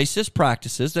there racist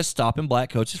practices that stopping black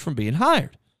coaches from being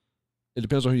hired? It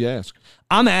depends on who you ask.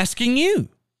 I'm asking you.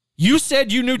 You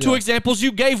said you knew two examples.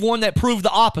 You gave one that proved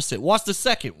the opposite. What's the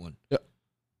second one?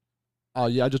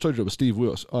 Yeah, I just told you it was Steve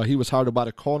Wilkes. He was hired by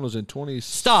the Cardinals in 2016.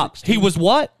 Stop. He was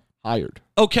what? Hired.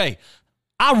 Okay.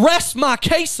 I rest my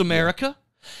case, America.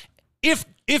 If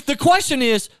the question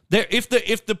is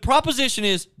if the proposition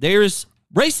is there is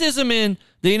racism in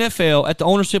the NFL at the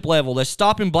ownership level that's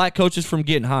stopping black coaches from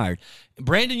getting hired.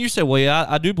 Brandon, you said, well, yeah,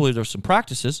 I do believe there's some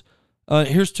practices.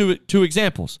 Here's two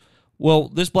examples. Well,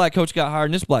 this black coach got hired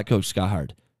and this black coach got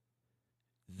hired.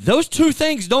 Those two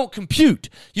things don't compute.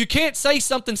 You can't say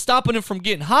something stopping them from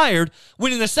getting hired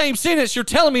when in the same sentence you're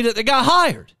telling me that they got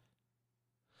hired.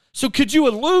 So could you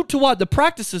allude to what the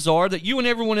practices are that you and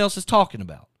everyone else is talking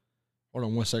about? Hold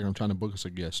on 1 second. I'm trying to book us a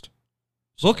guest.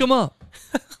 Look him up.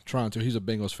 Trying to. He's a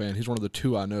Bengals fan. He's one of the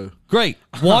two I know. Great.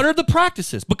 What are the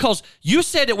practices? Because you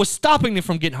said it was stopping them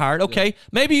from getting hired. Okay. Yeah.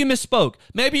 Maybe you misspoke.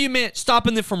 Maybe you meant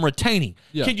stopping them from retaining.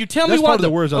 Yeah. Can you tell me what part of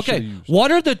the words I should have used.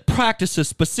 What are the practices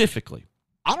specifically?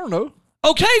 I don't know.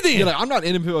 Okay, then. Yeah, I'm not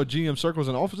in NFL GM circles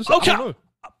and offices. Okay. I don't know.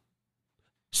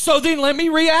 So then let me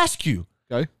re-ask you.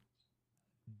 Okay.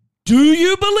 Do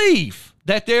you believe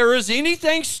that there is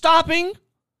anything stopping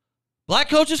black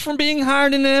coaches from being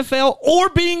hired in the NFL or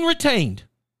being retained?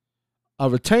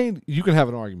 Retained, you can have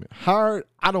an argument. Hired,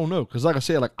 I don't know. Because like I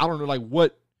said, I don't know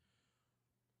what.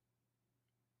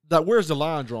 Where's the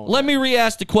line drawn? Let me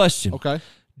re-ask the question. Okay.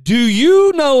 Do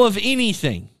you know of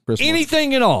anything, Chris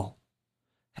anything at all?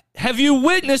 Have you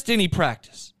witnessed any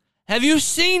practice? Have you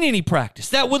seen any practice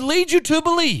that would lead you to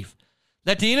believe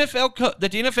that the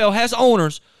NFL has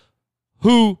owners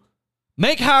who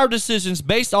make hire decisions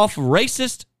based off of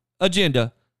racist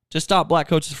agenda to stop black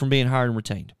coaches from being hired and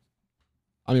retained?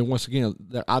 I mean, once again,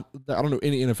 I don't know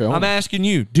any NFL. I'm asking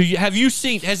you.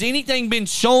 Has anything been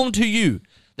shown to you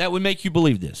that would make you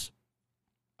believe this?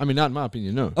 I mean, not in my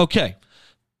opinion, no. Okay.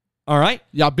 All right.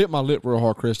 Yeah, I bit my lip real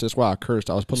hard, Chris. That's why I cursed.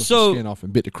 I was pulling some skin off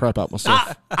and bit the crap out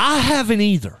myself. I haven't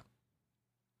either.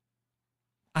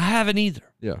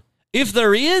 Yeah. If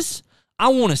there is, I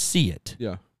want to see it.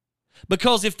 Yeah.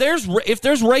 Because if there's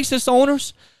racist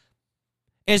owners,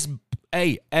 as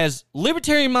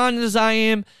libertarian minded as I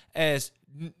am, as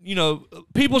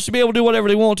people should be able to do whatever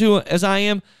they want to as I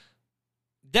am,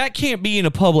 that can't be in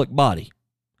a public body.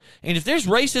 And if there's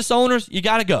racist owners, you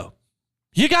got to go.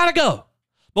 You got to go.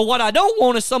 But what I don't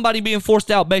want is somebody being forced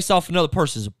out based off another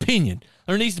person's opinion.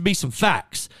 There needs to be some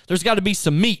facts. There's got to be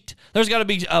some meat. There's got to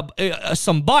be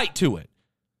some bite to it.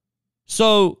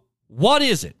 So what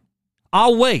is it?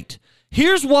 I'll wait.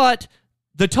 Here's what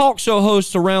the talk show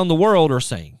hosts around the world are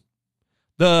saying.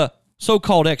 The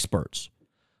so-called experts.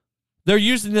 They're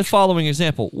using the following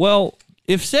example. Well,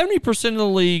 if 70% of the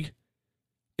league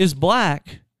is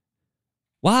black,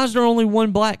 why is there only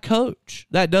one black coach?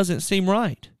 That doesn't seem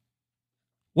right.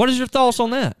 What is your thoughts on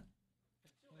that?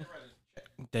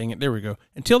 Dang it, there we go.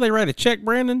 Until they write a check,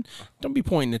 Brandon, don't be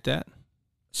pointing at that.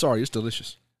 Sorry, it's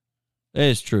delicious. That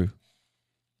is true.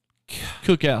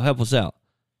 Cookout, help us out.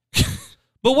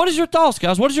 But what is your thoughts,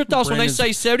 guys? What is your thoughts when they say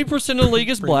 70% of the league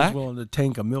is black? Willing to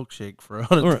tank a milkshake for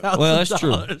 $100,000. Well, that's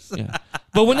true. Yeah.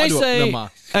 But when they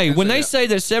say, when they say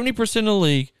that 70% of the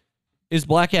league is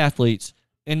black athletes,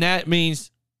 and that means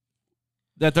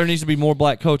that there needs to be more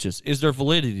black coaches, is there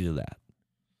validity to that?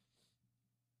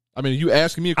 I mean, are you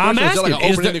asking me a question? I'm asking. Is that like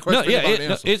an open-ended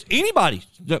question? Is anybody?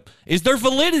 Is there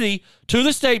validity to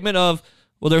the statement of,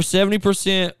 well, there's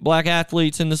 70% black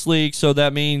athletes in this league, so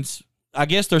that means, I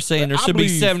guess they're saying there should be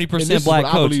 70% black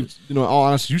coaches. I believe, all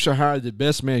honesty, you should hire the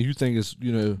best man you think is,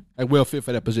 well fit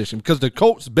for that position. Because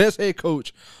the best head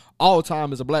coach all the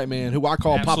time is a black man who I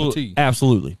call Papa T.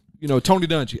 Absolutely. Tony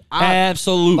Dungy.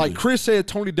 Absolutely. Like Chris said,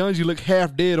 Tony Dungy looked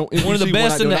half dead on NBC. One of the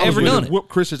best in the ever done it. Whoop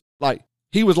Chris's,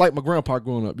 he was like my grandpa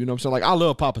growing up. You know what I'm saying? Like, I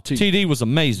love Papa T. TD was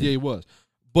amazing. Yeah, he was.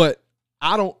 But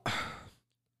I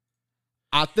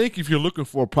think if you're looking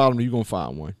for a problem, you're going to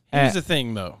find one. Here's the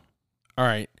thing, though. All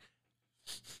right.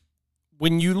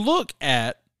 When you look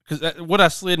at, because what I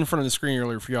slid in front of the screen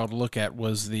earlier for y'all to look at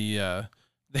was the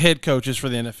head coaches for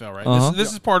the NFL, right? Uh-huh.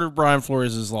 This is part of Brian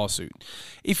Flores' lawsuit.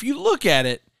 If you look at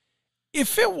it,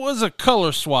 if it was a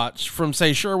color swatch from,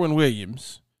 say,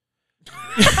 Sherwin-Williams,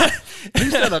 He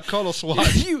said a color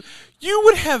swatch. you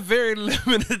would have very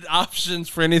limited options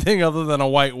for anything other than a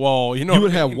white wall. You know, You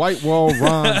would have White Wall,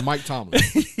 Ron, Mike Tomlin.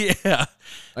 yeah.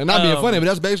 And not being funny, but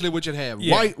that's basically what you'd have.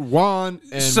 Yeah. White, Ron,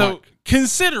 and So Mike.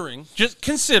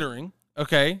 considering,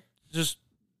 okay, just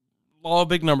law of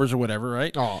big numbers or whatever,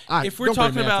 right? Oh, all right, if we're don't bring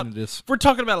talking math about into this. if we're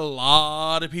talking about a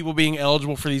lot of people being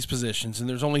eligible for these positions, and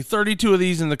there's only 32 of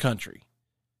these in the country,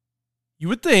 you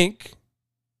would think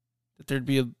that there'd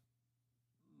be a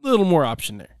little more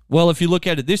option there. Well, if you look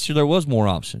at it this year, there was more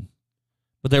option,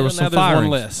 but there was Now some there's firings. one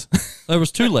less. There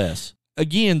was two less.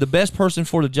 Again, the best person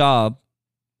for the job,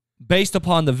 based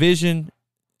upon the vision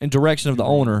and direction of the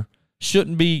owner,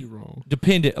 shouldn't be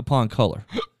dependent upon color,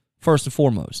 first and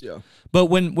foremost. Yeah. But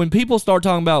when people start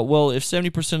talking about, well, if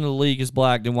 70% of the league is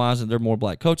black, then why isn't there more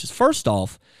black coaches? First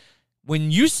off,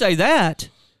 when you say that,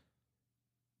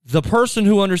 the person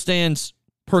who understands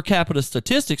per capita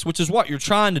statistics, which is what you're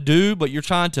trying to do, but you're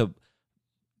trying to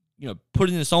put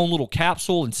in its own little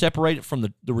capsule and separate it from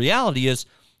the reality is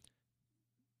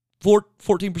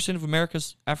 14% of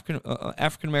America's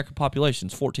African-American population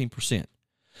is 14%.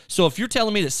 So if you're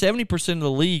telling me that 70% of the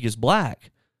league is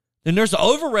black, then there's an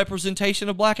overrepresentation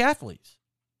of black athletes.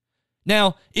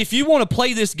 Now, if you want to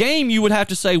play this game, you would have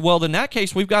to say, well, in that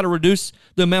case, we've got to reduce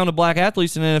the amount of black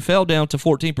athletes in the NFL down to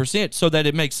 14% so that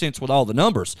it makes sense with all the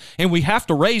numbers. And we have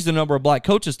to raise the number of black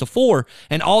coaches to 4,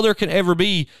 and all there can ever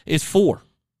be is 4.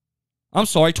 I'm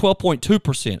sorry,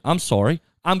 12.2%. I'm sorry.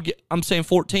 I'm saying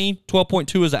 14.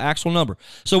 12.2 is the actual number.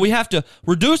 So we have to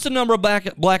reduce the number of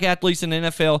black athletes in the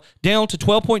NFL down to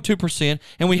 12.2%,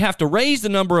 and we have to raise the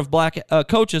number of black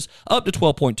coaches up to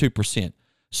 12.2%.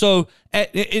 So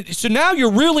now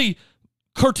you're really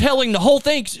curtailing the whole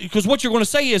thing, because what you're going to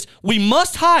say is we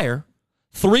must hire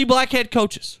 3 black head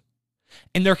coaches,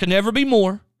 and there can never be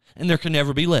more, and there can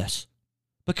never be less,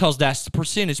 because that's the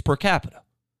percentage per capita.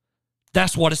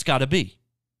 That's what it's got to be.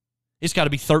 It's got to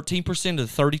be 13% of the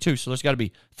 32. So there's got to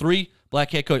be 3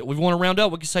 black head coaches. We want to round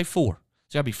up, we can say 4.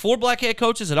 There's got to be 4 black head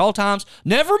coaches at all times,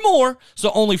 never more.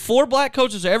 So only 4 black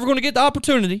coaches are ever going to get the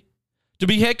opportunity to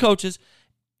be head coaches,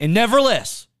 and never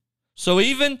less. So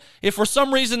even if for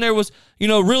some reason there was,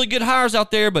 really good hires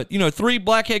out there, but, 3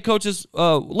 black head coaches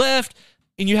left,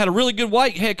 and you had a really good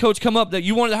white head coach come up that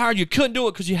you wanted to hire, you couldn't do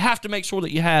it because you have to make sure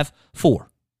that you have 4.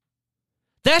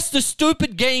 That's the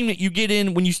stupid game that you get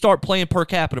in when you start playing per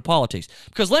capita politics.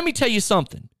 Because let me tell you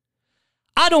something.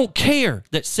 I don't care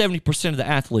that 70% of the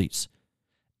athletes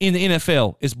in the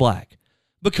NFL is black.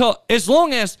 Because as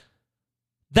long as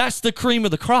that's the cream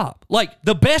of the crop. Like,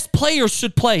 the best players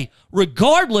should play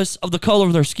regardless of the color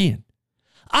of their skin.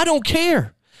 I don't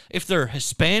care if they're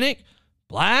Hispanic,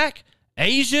 black,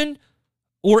 Asian,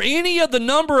 or any of the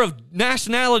number of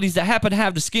nationalities that happen to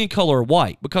have the skin color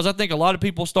white. Because I think a lot of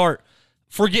people start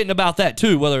forgetting about that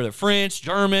too, whether they're French,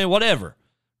 German, whatever,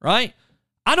 right?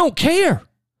 I don't care.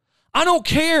 I don't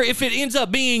care if it ends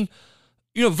up being,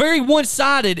 very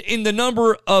one-sided in the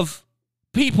number of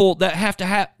people that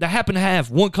happen to have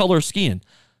one color of skin.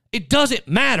 It doesn't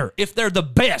matter if they're the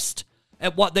best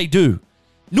at what they do.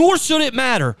 Nor should it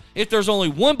matter if there's only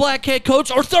 1 black head coach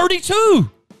or 32.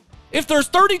 If there's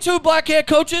 32 black head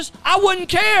coaches, I wouldn't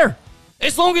care,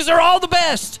 as long as they're all the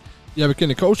best. Yeah, but can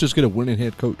the coach just get a winning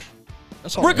head coach?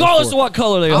 That's all Regardless of what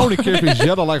color they I are. don't care if he's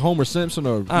yellow like Homer Simpson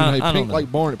or pink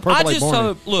like Barney, purple I like just Barney.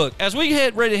 hope, look, as we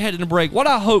get ready to head into break, what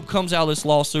I hope comes out of this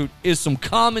lawsuit is some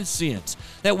common sense.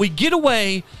 That we get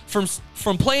away from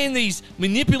playing these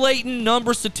manipulating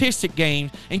number statistic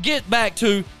games and get back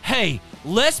to, hey,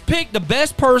 let's pick the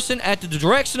best person at the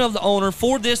direction of the owner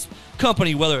for this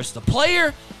company, whether it's the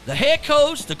player, the head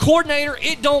coach, the coordinator,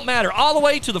 it don't matter. All the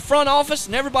way to the front office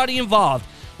and everybody involved.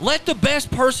 Let the best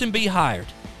person be hired.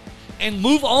 And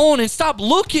move on and stop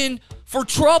looking for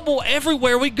trouble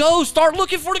everywhere we go. Start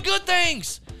looking for the good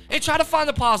things and try to find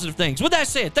the positive things. With that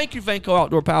said, thank you, Vanco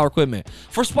Outdoor Power Equipment,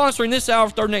 for sponsoring this hour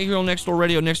of Third Night here on Next Door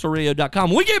Radio,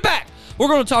 nextdoorradio.com. When we get back, we're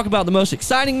going to talk about the most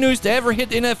exciting news to ever hit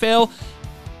the NFL,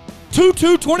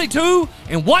 2-2-22,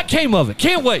 and what came of it.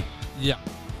 Can't wait. Yeah.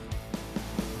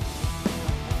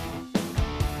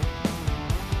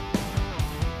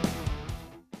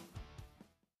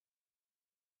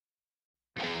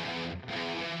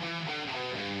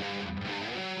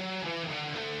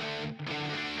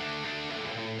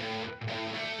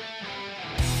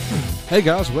 Hey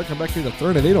guys, welcome back here to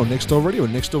Third and 8 on Next Door Radio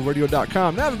and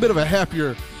nextdoorradio.com. Now I have a bit of a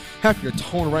happier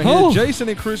tone right here. Jason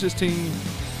and Chris's team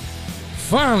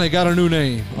finally got a new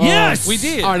name. Yes, we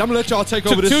did. All right, I'm going to let y'all take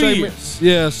over this 2 segment. years.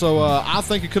 Yeah, so I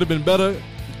think it could have been better.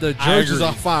 The jerseys agree.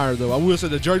 are fire, though. I will say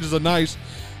the jerseys are nice.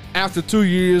 after 2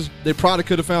 years, they probably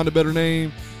could have found a better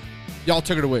name. Y'all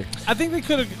took it away. I think they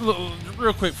could have,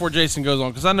 real quick before Jason goes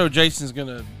on, because I know Jason's going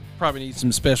to probably need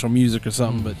some special music or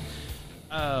something, but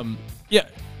yeah,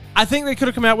 I think they could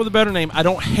have come out with a better name. I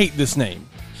don't hate this name.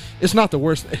 It's not the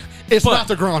worst. It's not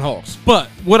the Groundhogs. But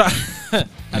what I've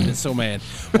been so mad.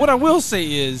 What I will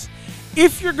say is,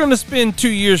 if you're going to spend 2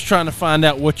 years trying to find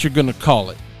out what you're going to call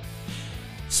it,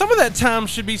 some of that time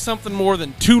should be something more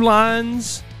than 2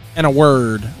 lines and a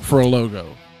word for a logo.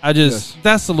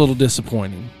 That's a little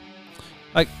disappointing.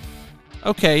 Like,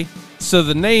 okay, so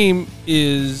the name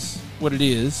is what it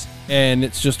is, and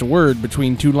it's just a word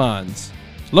between 2 lines.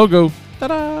 Logo,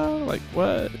 ta-da! Like,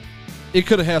 what? It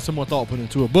could have had some more thought put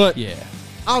into it, but Yeah.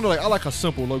 I don't know. Like, I like a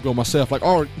simple logo myself.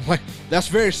 Like that's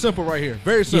very simple right here.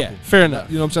 Very simple. Yeah, fair enough.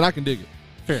 You know what I'm saying? I can dig it.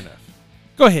 Fair enough.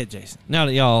 Go ahead, Jason. Now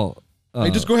that y'all Hey,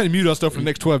 just go ahead and mute us stuff for the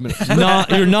next 12 minutes.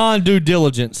 your non-due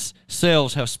diligence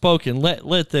selves have spoken.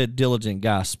 Let the diligent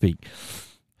guy speak.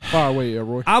 Fire away,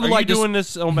 Roy. I would Are like you to doing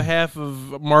this on behalf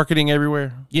of marketing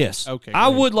everywhere? Yes. Okay, I go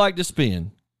ahead. would like to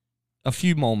spend a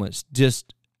few moments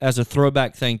just as a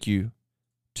throwback thank you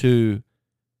to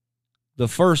the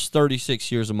first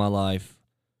 36 years of my life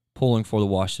pulling for the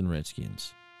Washington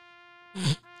Redskins.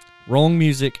 Wrong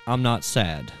music. I'm not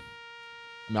sad.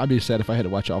 I mean, I'd be sad if I had to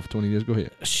watch y'all for 20 years. Go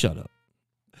ahead. Shut up.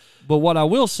 But what I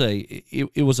will say,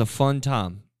 it was a fun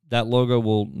time. That logo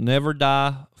will never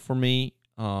die for me.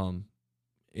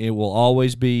 It will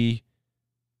always be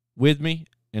with me,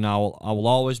 and I will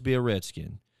always be a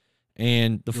Redskin.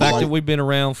 And the fact that we've been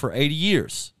around for 80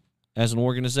 years as an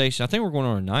organization, I think we're going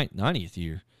on our 90th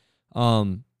year.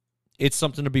 It's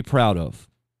something to be proud of.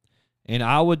 And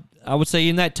I would say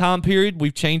in that time period,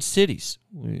 we've changed cities.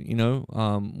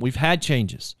 We've had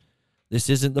changes. This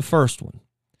isn't the first one.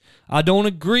 I don't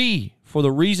agree for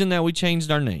the reason that we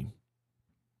changed our name.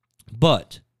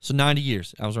 But, so 90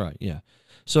 years. I was right, yeah.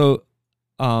 So,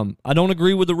 I don't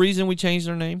agree with the reason we changed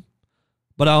our name,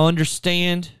 but I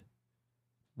understand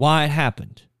why it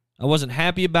happened. I wasn't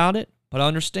happy about it, but I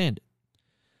understand it.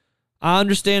 I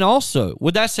understand also.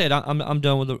 With that said, I'm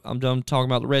done I'm done talking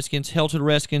about the Redskins. Hell to the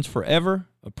Redskins forever.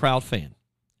 A proud fan.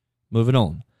 Moving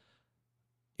on.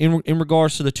 In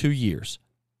regards to the 2 years,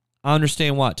 I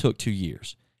understand why it took 2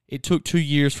 years. It took 2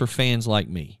 years for fans like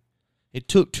me. It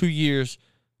took 2 years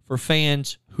for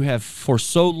fans who have for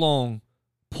so long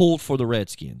pulled for the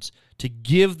Redskins to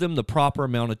give them the proper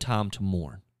amount of time to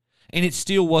mourn. And it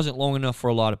still wasn't long enough for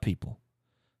a lot of people.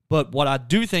 But what I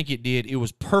do think it did, it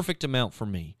was perfect amount for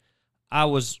me. I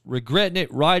was regretting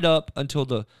it right up until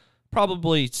the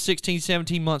probably 16,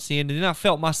 17 months in, and then I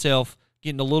felt myself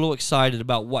getting a little excited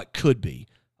about what could be,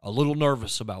 a little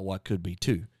nervous about what could be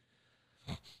too.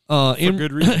 For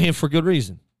good reason. And for good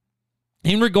reason.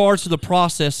 In regards to the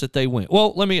process that they went,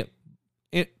 well,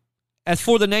 as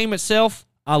for the name itself,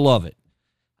 I love it.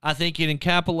 I think it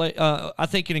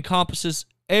encompasses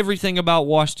everything about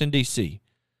Washington, D.C.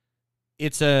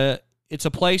 It's a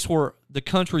place where the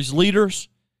country's leaders,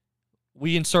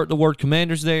 we insert the word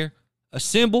commanders there,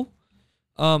 assemble.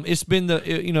 It's been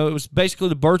it was basically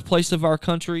the birthplace of our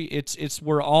country. It's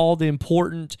where all the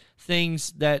important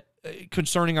things that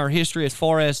concerning our history, as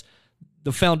far as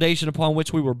the foundation upon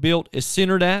which we were built, is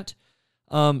centered at.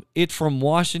 It's from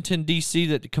Washington, D.C.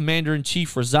 that the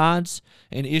commander-in-chief resides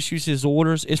and issues his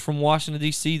orders. It's from Washington,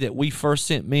 D.C. that we first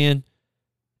sent men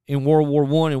in World War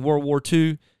I and World War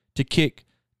II to kick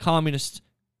communists.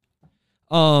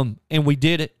 And we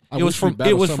did it. It was from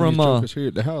here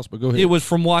at the house, but go ahead. It was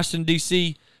from Washington,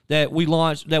 D.C. that we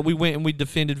went and we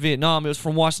defended Vietnam. It was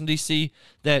from Washington, D.C.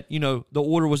 that, the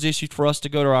order was issued for us to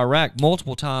go to Iraq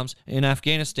multiple times in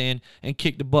Afghanistan and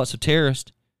kick the butts of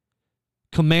terrorists.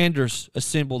 Commanders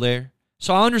assemble there.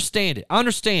 So I understand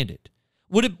it.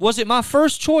 Was it my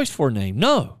first choice for a name?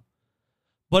 No.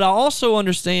 But I also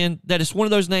understand that it's one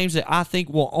of those names that I think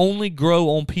will only grow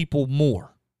on people more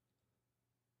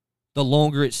the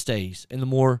longer it stays, and the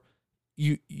more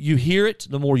you hear it,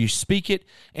 the more you speak it.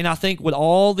 And I think with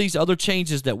all these other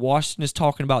changes that Washington is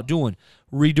talking about doing,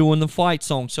 redoing the fight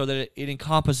song so that it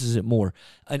encompasses it more,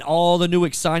 and all the new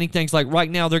exciting things, like right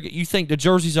now, you think the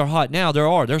jerseys are hot now.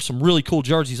 There's some really cool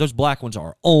jerseys. Those black ones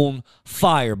are on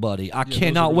fire, buddy. I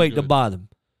cannot really wait to good. buy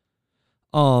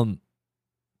them.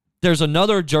 There's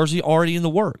another jersey already in the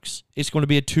works. It's going to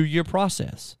be a 2-year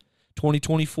process.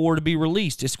 2024 to be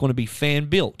released. It's going to be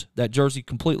fan-built. That jersey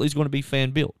completely is going to be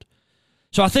fan-built.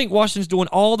 So I think Washington's doing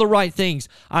all the right things.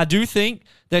 I do think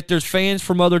that there's fans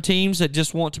from other teams that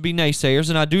just want to be naysayers,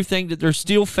 and I do think that there's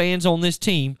still fans on this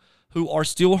team who are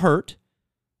still hurt,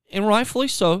 and rightfully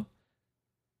so,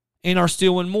 and are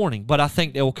still in mourning, but I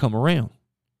think they will come around.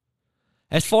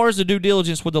 As far as the due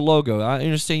diligence with the logo, I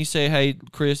understand you say, hey,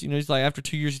 Chris, he's like, after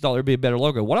 2 years, he thought there'd be a better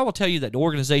logo. What I will tell you that the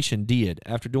organization did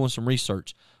after doing some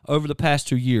research over the past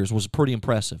 2 years was pretty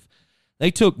impressive.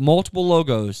 They took multiple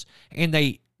logos and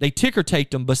they ticker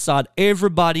taped them beside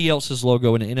everybody else's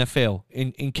logo in the NFL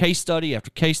in case study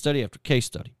after case study after case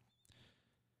study.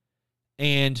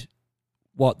 And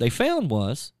what they found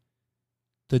was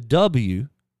the W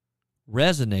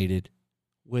resonated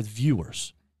with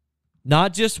viewers.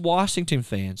 Not just Washington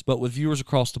fans, but with viewers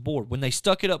across the board. When they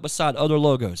stuck it up beside other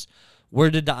logos, where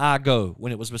did the I go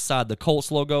when it was beside the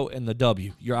Colts logo and the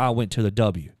W? Your eye went to the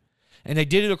W. And they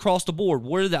did it across the board.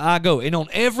 Where did the I go? And on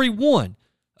every one,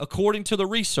 according to the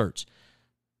research,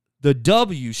 the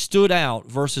W stood out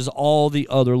versus all the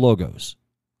other logos.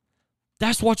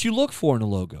 That's what you look for in a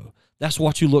logo. That's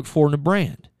what you look for in a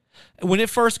brand. When it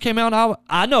first came out,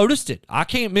 I noticed it. I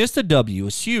can't miss the W.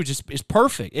 It's huge. It's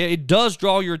perfect. It does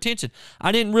draw your attention.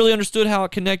 I didn't really understand how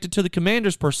it connected to the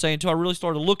Commanders per se until I really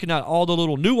started looking at all the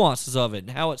little nuances of it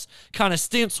and how it's kind of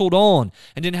stenciled on,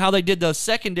 and then how they did the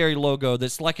secondary logo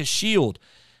that's like a shield.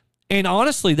 And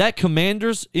honestly, that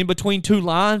Commanders in between two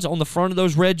lines on the front of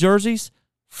those red jerseys,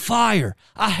 fire.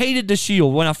 I hated the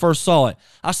shield when I first saw it.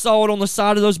 I saw it on the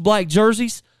side of those black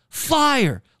jerseys,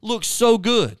 fire. Looks so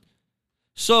good.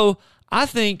 So I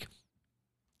think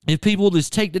if people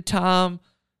just take the time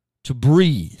to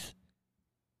breathe,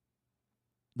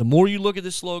 the more you look at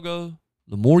this logo,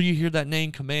 the more you hear that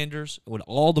name Commanders, with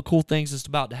all the cool things that's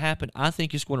about to happen, I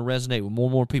think it's going to resonate with more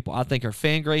and more people. I think our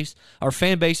fan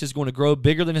base is going to grow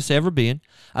bigger than it's ever been.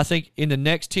 I think in the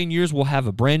next 10 years we'll have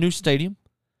a brand new stadium.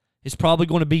 It's probably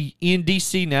going to be in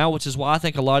D.C. now, which is why I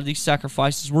think a lot of these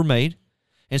sacrifices were made.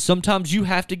 And sometimes you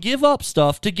have to give up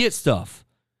stuff to get stuff.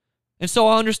 And so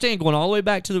I understand circling all the way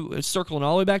back to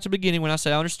the beginning when I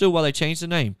say I understood why they changed the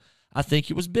name. I think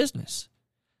it was business.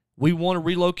 We want to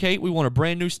relocate. We want a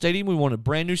brand new stadium. We want a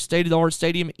brand new state-of-the-art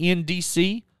stadium in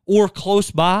D.C. or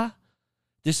close by.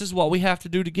 This is what we have to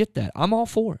do to get that. I'm all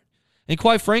for it. And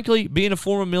quite frankly, being a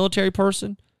former military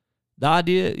person, the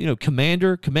idea,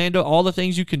 commando, all the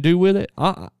things you can do with it,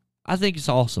 I think it's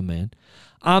awesome, man.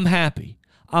 I'm happy.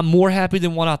 I'm more happy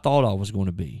than what I thought I was going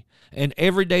to be. And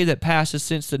every day that passes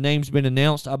since the name's been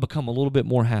announced, I become a little bit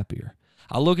more happier.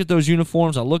 I look at those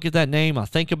uniforms. I look at that name. I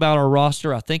think about our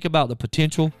roster. I think about the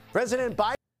potential. President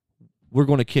Biden. We're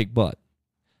going to kick butt.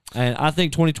 And I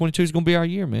think 2022 is going to be our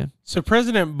year, man. So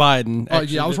President Biden.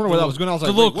 Actually, I was wondering where that was going. I was the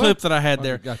like, little wait, clip what? that I had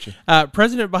there. Gotcha.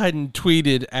 President Biden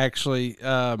tweeted actually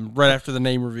right after the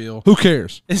name reveal. Who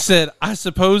cares? It said, "I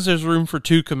suppose there's room for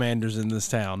two commanders in this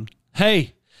town."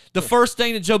 Hey, the first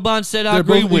thing that Joe Biden said, I They're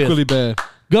agree both with. equally bad.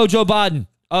 Go Joe Biden.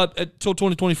 Until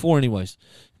 2024, anyways.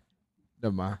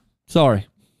 Never mind. Sorry.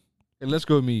 Hey, let's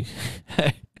go with me.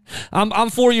 Hey, I'm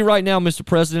for you right now, Mr.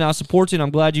 President. I support you, and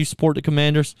I'm glad you support the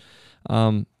Commanders.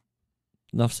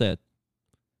 Enough said.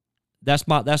 That's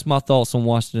my thoughts on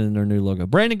Washington and their new logo.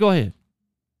 Brandon, go ahead.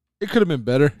 It could have been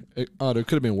better. It could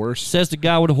have been worse. Says the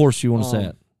guy with a horseshoe on his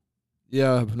hat.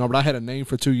 Yeah, no, but I had a name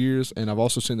for 2 years, and I've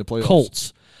also seen the playoffs.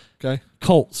 Colts. Okay.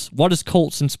 Colts. What does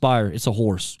Colts inspire? It's a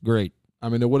horse. Great. I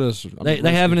mean, what is?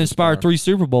 They haven't inspired 3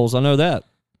 Super Bowls. I know that.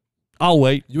 I'll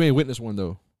wait. You ain't witnessed one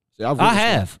though. See, I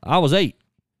have. I was 8.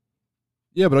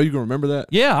 Yeah, but are you gonna remember that?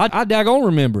 Yeah, I daggone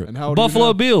remember it. And how old are you Buffalo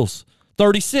now? Bills,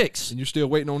 36. And you're still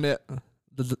waiting on that?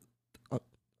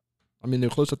 I mean,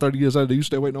 they're close to 30 years old. Are you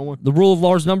still waiting on one? The rule of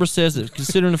large numbers says that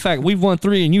considering the fact we've won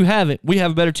 3 and you haven't, we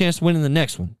have a better chance of winning the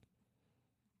next one.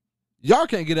 Y'all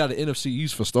can't get out of NFC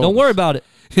East for starters. Don't worry about it.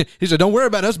 He said, "Don't worry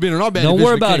about us being in our bad Don't division.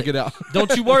 worry We about can't it. Get out."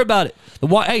 Don't you worry about it.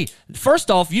 Hey, first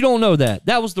off, you don't know that.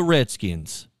 That was the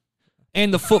Redskins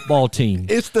and the football team.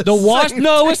 It's the same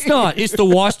No, team. it's not. It's the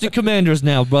Washington Commanders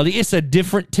now, buddy. It's a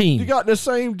different team. You got the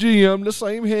same GM, the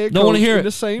same head Don't coach, want to hear and it.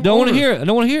 the same Don't want to owner. hear it. I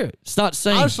don't want to hear it. It's not the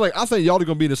same. Honestly, I think y'all are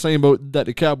gonna be in the same boat that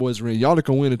the Cowboys are in. Y'all are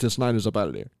gonna win until Snyder's up out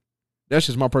of there. That's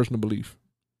just my personal belief.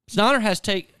 Snyder has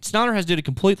did a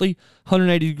completely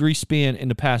 180-degree spin in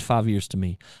the past 5 years to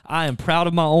me. I am proud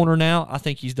of my owner now. I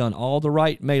think he's made all the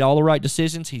right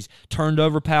decisions. He's turned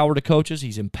over power to coaches.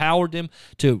 He's empowered them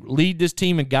to lead this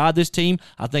team and guide this team.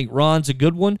 I think Ron's a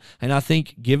good one, and I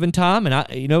think given time, and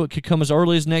it could come as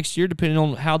early as next year, depending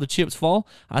on how the chips fall.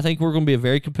 I think we're going to be a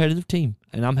very competitive team,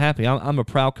 and I'm happy. I'm a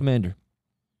proud Commander.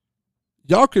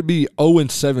 Y'all could be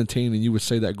 0-17, and you would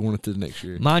say that going into the next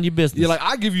year. Mind your business. Yeah, like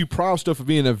I give you props stuff for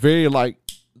being a very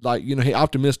hey,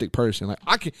 optimistic person. Like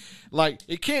I can,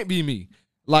 it can't be me.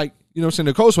 Like what I'm saying,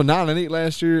 the Colts were 9-8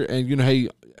 last year, and hey,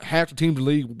 half the teams in the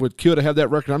league would kill to have that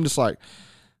record. I'm just like,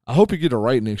 I hope you get it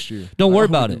right next year. Don't worry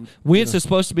about it. Wentz is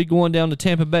supposed to be going down to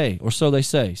Tampa Bay, or so they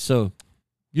say. So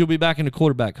You'll be back in the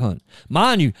quarterback hunt.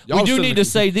 Mind you, Y'all we do still need to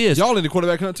say this. Y'all in the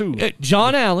quarterback hunt too.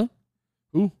 John Allen,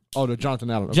 Who? Oh, the Jonathan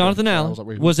Allen. Okay. Jonathan I Allen was like,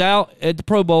 wait, who? was out at the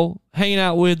Pro Bowl hanging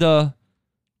out with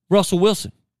Russell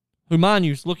Wilson, who, mind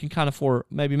you, is looking kind of for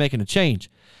maybe making a change.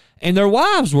 And their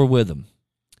wives were with him.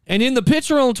 And in the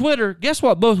picture on Twitter, guess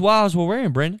what both wives were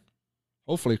wearing, Brandon?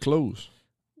 Hopefully clothes.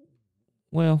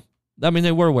 Well, I mean,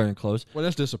 they were wearing clothes. Well,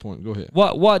 that's disappointing. Go ahead.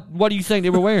 What do you think they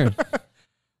were wearing?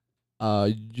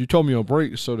 You told me on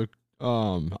break, so the I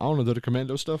don't know, the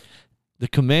commando stuff. The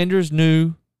Commanders'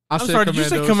 new. I I'm sorry, did you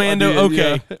say commando? I did,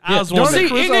 Okay. yeah. I was Yeah. wondering. See,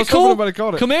 Chris, isn't I it was hoping cool? nobody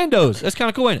called it. Commandos. That's kind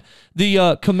of cool, ain't it?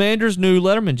 The Commanders' new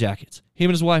Letterman jackets. Him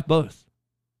and his wife both.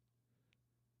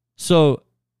 So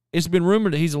it's been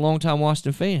rumored that he's a longtime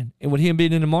Washington fan. And with him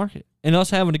being in the market and us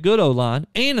having a good O-line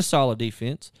and a solid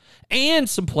defense and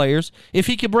some players, if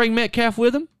he could bring Metcalf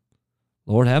with him,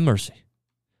 Lord have mercy.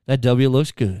 That W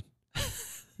looks good.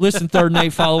 Listen, Third and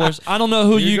 8 followers, I don't know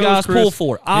who Here you goes, guys Chris. pull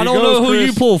for. I Here don't goes, know who Chris.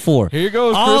 you pull for. Here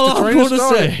goes, Chris. All The I'm train going has to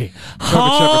started. say,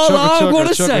 all I'm going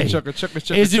to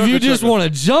say is if you just want to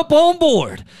jump on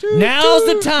board, now's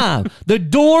the time. The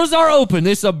doors are open.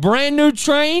 It's a brand new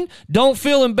train. Don't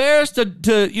feel embarrassed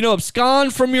to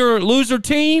abscond from your loser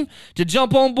team to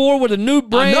jump on board with a new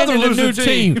brand Another and a new losing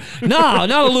team. No,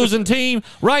 not a losing team.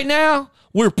 Right now,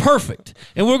 we're perfect,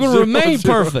 and we're going to remain 0-0.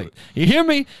 perfect. You hear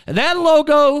me? That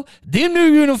logo, them new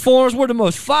uniforms, we're the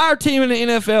most fire team in the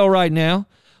NFL right now.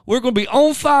 We're going to be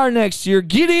on fire next year.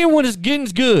 Get in when it's getting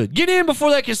good. Get in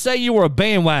before they can say you were a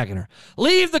bandwagoner.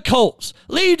 Leave the Colts.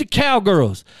 Leave the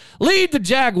Cowgirls. Leave the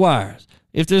Jaguars.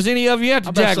 If there's any of you at the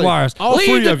I'm about to say, Jaguars. all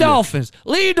three Leave the of you. Dolphins.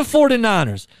 Leave the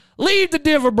 49ers. Leave the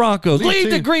Denver Broncos. Leave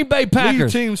the team- Green Bay Packers.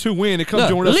 Leave teams who win and come Look,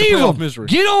 join us in leave playoff them. misery.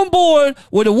 Get on board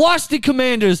with the Washington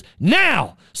Commanders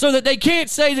now so that they can't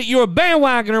say that you're a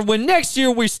bandwagoner when next year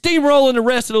we're steamrolling the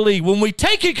rest of the league. When we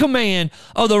take in command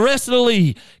of the rest of the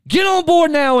league, get on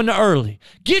board now in the early.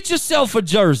 Get yourself a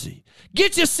jersey.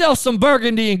 Get yourself some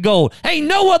burgundy and gold. Ain't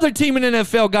no other team in the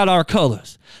NFL got our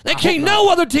colors. They can't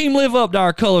no other team live up to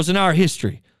our colors in our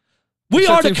history. We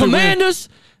Except are the teams who win. Commanders,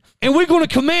 and we're going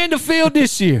to command the field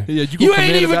this year. Yeah, you gonna ain't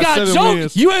command even about got 7 jokes.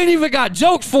 wins. You ain't even got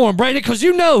jokes for him, Brandon, because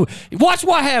you know. Watch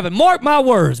what happens. Mark my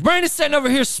words. Brandon's sitting over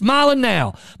here smiling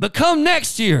now. But come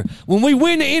next year, when we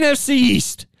win the NFC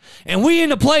East and we in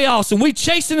the playoffs and we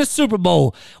chasing the Super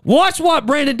Bowl, watch what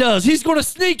Brandon does. He's going to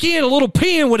sneak in a little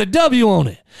pin with a W on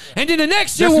it. And then the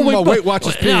next year That's when we my Weight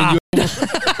Watchers pin. Nah,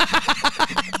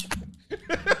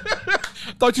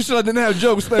 Thought you said I didn't have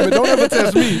jokes, man. Don't ever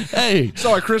test me. hey.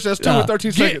 Sorry, Chris. That's 2 and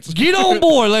 13 seconds. Get on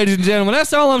board, ladies and gentlemen.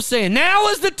 That's all I'm saying. Now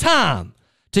is the time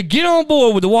to get on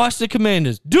board with the Washington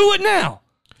Commanders. Do it now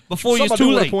before it's Something I too do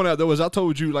want to late. point out though is I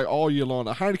told you like all year long,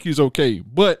 Heineke's okay,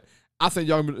 but I think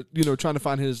y'all trying to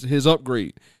find his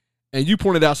upgrade, and you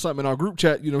pointed out something in our group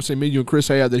chat. You know, what I'm saying me, you, and Chris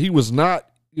had that he was not.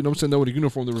 You know, what I'm saying there with a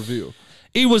uniform to reveal.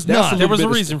 He was That's not. a There was a bit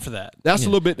of- reason for that. That's a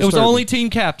little bit. It was disturbing. only team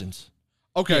captains.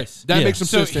 Okay, Yes. that Yeah. makes some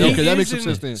So sense. Then. Okay, that he makes is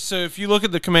some sense in- then. So if you look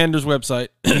at the Commander's website,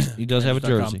 He does have a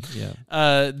Commanders.com. jersey.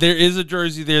 Yeah. there is a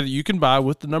jersey there that you can buy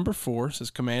with the number 4. It says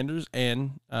Commanders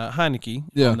and Heineke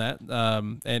Yeah. on that.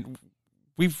 And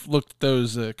we've looked at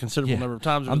those a considerable Yeah. number of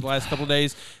times over the last couple of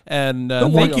days. And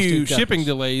Don't worry, thank y'all you, still shipping captains.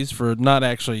 delays, for not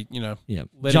actually, Yeah. letting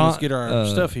John- us get our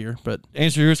stuff here. But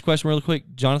Answer your question real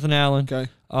quick. Jonathan Allen, Okay,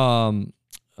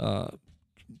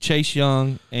 Chase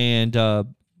Young, and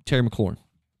Terry McLaurin.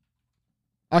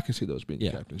 I can see those being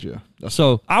Yeah. captains. Yeah, that's,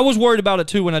 So I was worried about it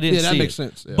too when I didn't yeah, that see makes it.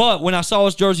 sense. Yeah. But when I saw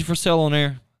his jersey for sale on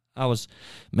there, I was,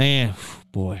 man,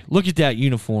 boy, look at that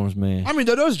uniforms, man. I mean,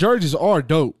 those jerseys are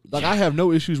dope. Like I have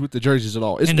no issues with the jerseys at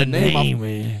all. It's and the the name. name,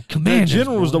 man. The Commanders,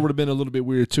 generals boy. though would have been a little bit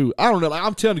weird too. I don't know. Like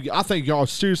I'm telling you, I think y'all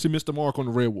seriously missed the mark on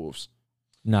the Red Wolves.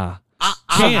 Nah.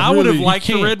 I would have really- liked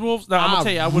you the can't. Red Wolves. No, I'm I gonna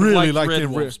tell you, I would have really liked liked the Red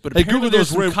them Wolves. Red- But Hey, apparently Google there's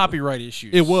those some Red- copyright issues.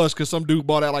 It was because some dude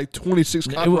bought out like 26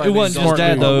 It copyright. wasn't just names.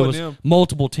 that, though. It was Wasn't him.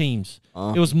 multiple teams.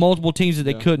 It was multiple teams that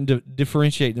they Yeah. couldn't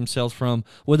differentiate themselves from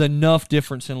with enough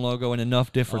difference in logo and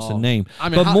enough difference in name. I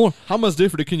mean, but how much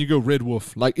different can you go Red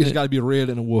Wolf? Like it's got to be a red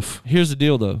and a wolf. here's the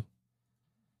deal, though.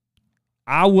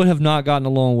 I would have not gotten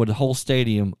along with the whole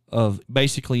stadium of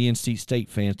basically NC State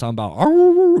fans talking about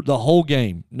 "Arr," the whole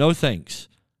game. No thanks.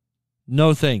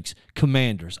 No thanks.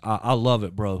 Commanders. I love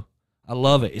it, bro. I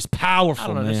love it. It's I powerful,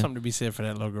 don't know. There's man. something to be said for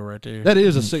that logo right there. That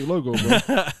is a sick logo,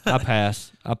 bro. I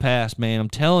pass, man. I'm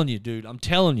telling you, dude. I'm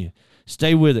telling you.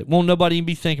 Stay with it. Won't nobody even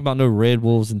be thinking about no Red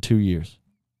Wolves in 2 years.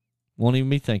 Won't even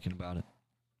be thinking about it.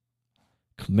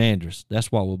 Commanders.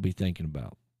 That's what we'll be thinking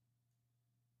about.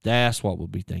 That's what we'll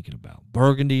be thinking about.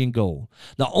 Burgundy and gold.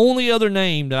 The only other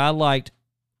name that I liked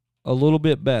a little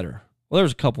bit better. Well,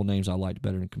 there's a couple names I liked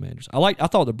better than Commanders. I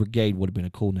thought the Brigade would have been a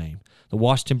cool name. The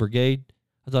Washington Brigade.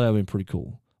 I thought that would have been pretty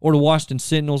cool. Or the Washington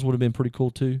Sentinels would have been pretty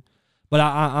cool too. But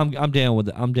I'm down with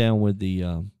the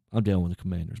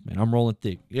Commanders, man. I'm rolling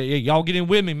thick. Yeah, y'all get in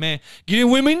with me, man. Get in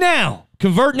with me now.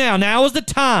 Convert now. Now is the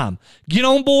time. Get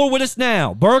on board with us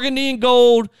now. Burgundy and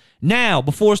gold now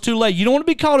before it's too late. You don't want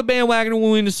to be called a bandwagoner when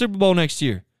we win the Super Bowl next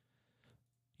year.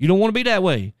 You don't want to be that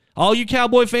way. All you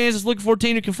Cowboy fans that's looking for a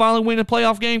team that can finally win a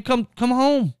playoff game, come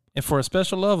home. And for a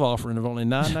special love offering of only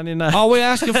 $9.99. All we're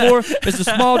asking for is a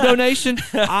small donation.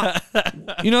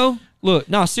 Look,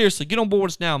 no, seriously, get on board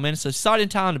with us now, man. It's an exciting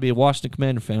time to be a Washington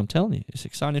Commander fan. I'm telling you, it's an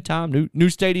exciting time. New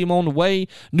stadium on the way.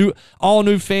 All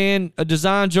new fan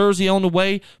design jersey on the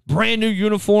way. Brand new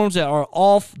uniforms that are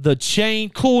off the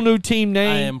chain. Cool new team name.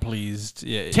 I am pleased.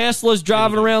 Yeah. Tesla's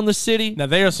driving around the city. Now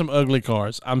they are some ugly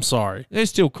cars. I'm sorry. They're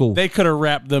still cool. They could have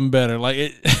wrapped them better. Like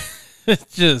it.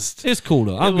 It's cool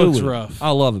though. I'm it good looks with rough. it. I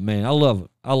love it, man. I love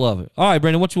it. All right,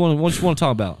 Brandon, what you want to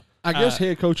talk about? I guess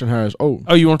head coaching hires. Oh,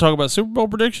 you want to talk about Super Bowl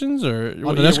predictions or?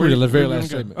 no, that's going to be the very last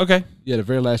segment. Okay. Yeah, the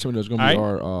very last segment is going to be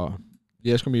our.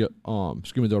 It's going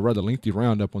to be a rather lengthy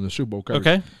roundup on the Super Bowl coverage.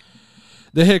 Okay.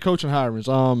 The head coaching hirings.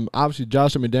 Obviously,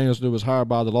 Josh McDaniels was hired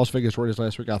by the Las Vegas Raiders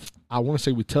last week. I want to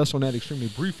say we touched on that extremely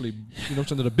briefly. You know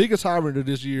what I'm saying? The biggest hiring of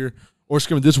this year, or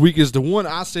this week, is the one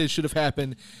I said should have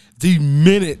happened the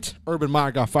minute Urban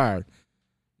Meyer got fired.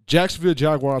 Jacksonville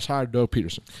Jaguars hired Doug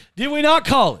Peterson. Did we not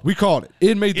call it? We called it.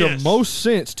 It made the most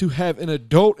sense to have an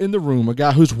adult in the room, a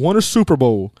guy who's won a Super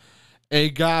Bowl,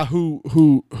 a guy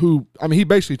who he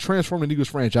basically transformed the Eagles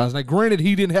franchise. Now, granted,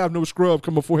 he didn't have no scrub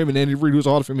come before him and Andy Reid, who was a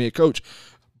Hall of Fame head coach,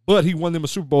 but he won them a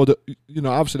Super Bowl. That,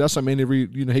 obviously that's something Andy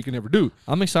Reid, he can never do.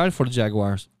 I'm excited for the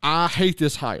Jaguars. I hate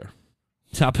this hire.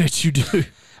 I bet you do.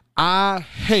 I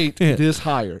hate this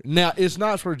hire. Now, it's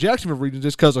not for Jacksonville region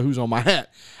just because of who's on my hat.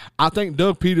 I think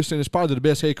Doug Peterson is probably the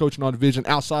best head coach in our division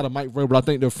outside of Mike Vrabel, but I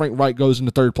think that Frank Reich goes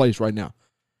into third place right now.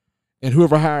 And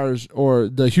whoever hires, or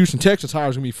the Houston Texans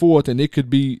hires, going to be fourth, and it could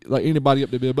be like anybody up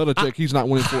to Bill Belichick. He's not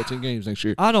winning 14 games next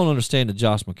year. I don't understand the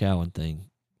Josh McCown thing.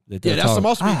 That's something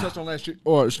else we touched on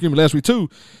last week too.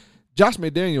 Josh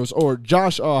McDaniels or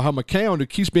Josh McCown that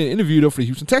keeps being interviewed for the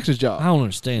Houston Texans job. I don't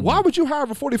understand. Why would you hire a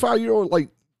 45-year-old like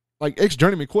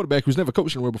ex-journeyman quarterback who's never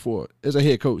coached anywhere before as a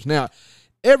head coach? Now,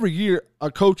 every year a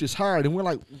coach is hired, and we're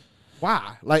like,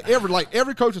 why?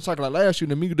 Every coaching cycle, like last year,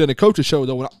 the Amigo done a coaching show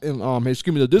though.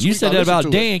 This you week said that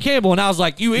about Dan Campbell, and I was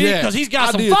like, you idiot, because he's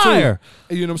got some fire.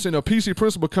 Too. You know what I'm saying? A PC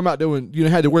principal come out there and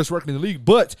had the worst record in the league,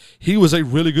 but he was a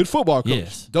really good football coach.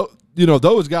 Yes.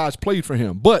 Those guys played for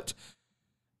him, but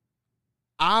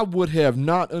I would have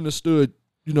not understood.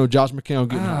 Josh McCown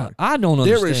getting hired. I don't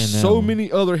understand. There is so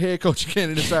many other head coaching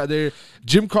candidates out there.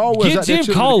 Jim Caldwell. Get Jim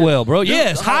Caldwell, bro.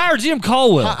 Yes, hire Jim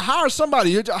Caldwell. Hire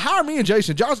somebody. Hire me and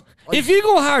Jason. Josh. If you're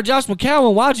gonna hire Josh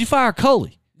McCown, why'd you fire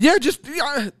Coley? Yeah,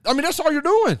 that's all you're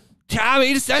doing. I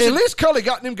mean, at least Coley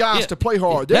got them guys to play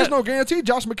hard. There's no guarantee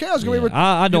Josh McCown's gonna be able to.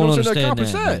 I don't understand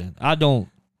that. Man. I don't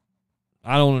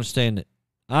understand it.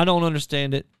 I don't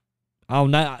understand it.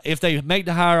 If they make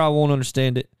the hire, I won't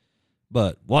understand it.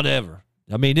 But whatever.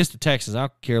 I mean, it's the Texans. I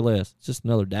don't care less. It's just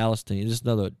another Dallas team. It's just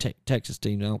another Texas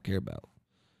team that I don't care about.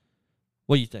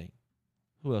 What do you think?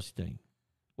 Who else you think?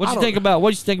 What do you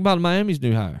think about Miami's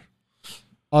new hire?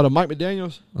 The Mike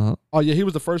McDaniels? Uh-huh. Oh, yeah, he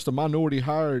was the first minority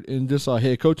hired in this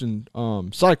head coaching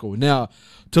cycle. Now,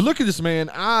 to look at this man,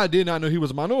 I did not know he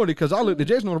was a minority because I looked at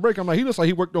Jason on the break. I'm like, he looks like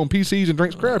he worked on PCs and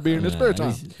drinks craft beer in his spare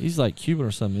time. He's like Cuban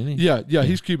or something, isn't he? Yeah,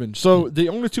 he's Cuban. So the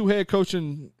only two head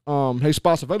coaching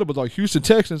spots available are Houston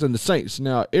Texans and the Saints.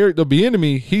 Now, Eric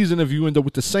Bieniemy, he's interviewing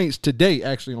with the Saints today,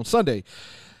 actually, on Sunday.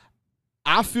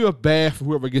 I feel bad for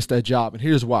whoever gets that job, and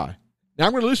here's why. Now,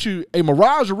 I'm going to list you a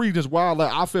mirage of reasons why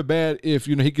I feel bad if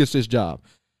he gets this job.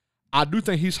 I do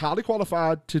think he's highly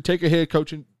qualified to take a head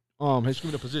coaching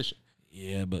position.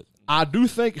 Yeah, but I do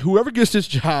think whoever gets this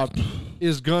job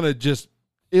is going to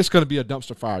it's going to be a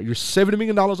dumpster fire. You're $70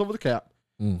 million over the cap.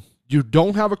 You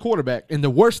don't have a quarterback. And the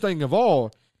worst thing of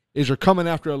all is you're coming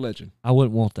after a legend. I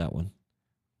wouldn't want that one.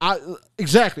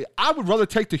 Exactly. I would rather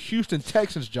take the Houston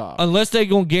Texans job. Unless they're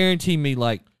going to guarantee me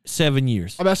like 7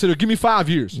 years. I said, give me 5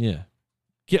 years. Yeah.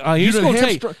 He's going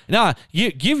to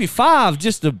give you 5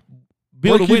 just to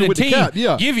build a winning team.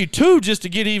 Give you 2 just to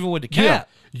get even with the cap.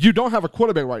 Yeah. You don't have a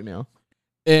quarterback right now.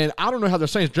 And I don't know how the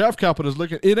Saints draft capital is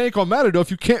looking. It ain't going to matter, though, if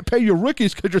you can't pay your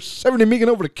rookies because you're $70 million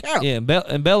over the cap. Yeah,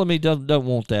 and Bellamy don't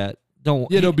want that.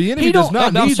 Bieniemy does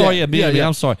not need that. I'm sorry, Bieniemy,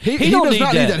 I'm sorry. He does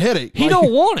not need that headache. He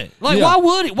don't want it.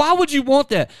 Why would you want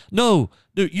that? No,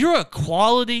 dude, you're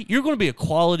going to be a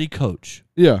quality coach.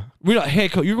 Yeah. We're not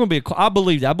head coach. You're going to be I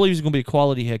believe that. I believe he's going to be a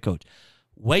quality head coach.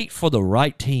 Wait for the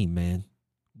right team, man.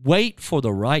 Wait for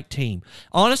the right team.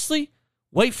 Honestly,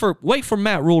 wait for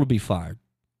Matt Rule to be fired.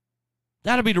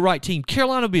 That'd be the right team.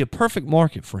 Carolina would be a perfect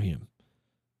market for him.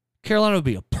 Carolina would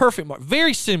be a perfect market.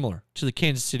 Very similar to the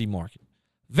Kansas City market.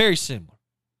 Very similar.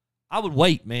 I would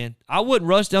wait, man. I wouldn't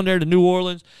rush down there to New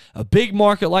Orleans, a big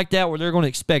market like that where they're going to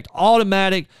expect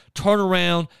automatic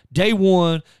turnaround, day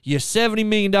one. You have $70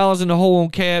 million in the hole on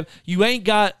cap. You ain't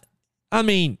got,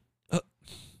 you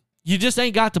just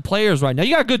ain't got the players right now.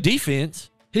 You got good defense.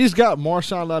 He's got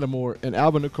Marshawn Lattimore and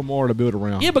Alvin Kamara to build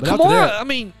around. Yeah, but after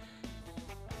Kamara,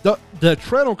 that, the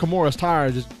tread on Kamara's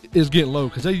tires is getting low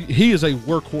because he is a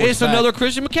workhorse. It's back. another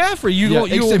Christian McCaffrey.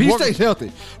 Except he stays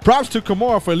healthy. Props to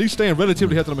Kamara for at least staying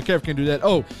relatively healthy. McCaffrey can do that.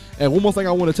 Oh, and one more thing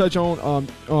I want to touch on.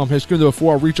 Has screened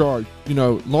before I reach our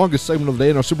longest segment of the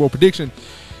day in our Super Bowl prediction.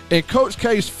 And Coach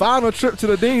K's final trip to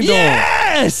the Ding Dong.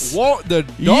 Yes! The dogs on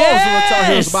the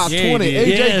here was about 20.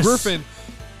 Yes. AJ Griffin,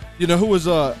 who was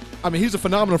he's a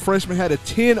phenomenal freshman, had a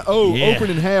 10-0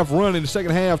 opening half run in the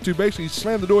second half to basically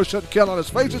slam the door shut in Carolina's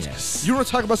faces. Yes. You want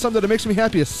to talk about something that makes me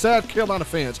happy as sad Carolina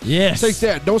fans. Yes. Take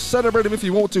that. Don't celebrate him if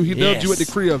you want to. He loved you at the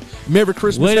crib. Merry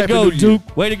Christmas. Way to Happy go, New Year.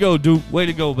 Duke. Way to go, Duke. Way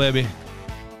to go, baby.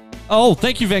 Oh,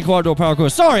 thank you, Vanquard Door Power Core.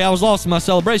 Sorry, I was lost in my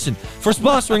celebration. For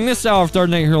sponsoring this hour of Third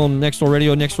and Eight here on Next Door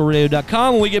Radio,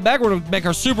 nextdoorradio.com. When we get back, we're going to make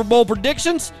our Super Bowl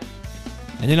predictions.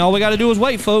 And then all we got to do is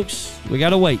wait, folks. We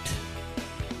got to wait.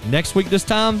 Next week this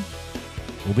time,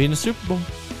 we'll be in the Super Bowl.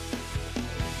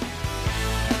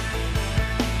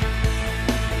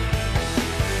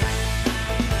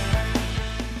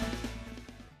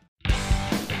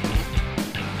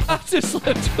 I just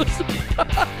left you a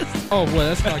surprise. Oh, boy,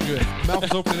 that's not good. Mouth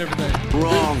is open and everything.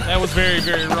 Wrong. That was very,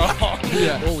 very wrong.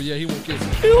 Yeah. Oh, yeah, he won't kiss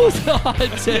me. It was a hot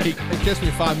take. Hey, kiss me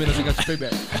in 5 minutes. I got your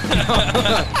payback.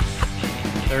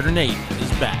 Third and 8 is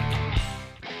back.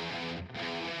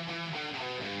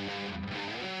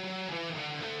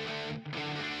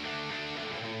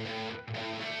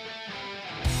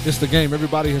 It's the game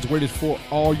everybody has waited for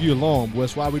all year long. Boy,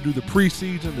 that's why we do the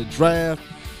preseason, the draft,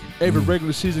 every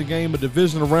regular season game, a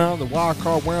divisional round, the wild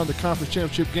card round, the conference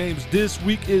championship games. This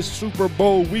week is Super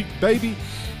Bowl week, baby.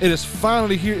 It is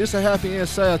finally here. It's a happy and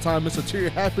sad time. It's a tear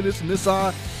of happiness in this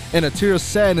eye and a tear of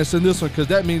sadness in this one because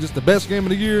that means it's the best game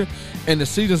of the year and the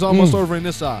season's almost over in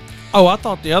this side. Oh, I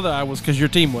thought the other eye was because your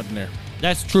team wasn't there.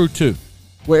 That's true, too.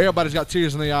 Where everybody's got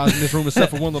tears in their eyes in this room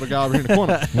except for one little guy over here in the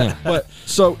corner. But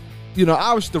so,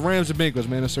 obviously the Rams and Bengals,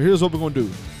 man. And so here's what we're going to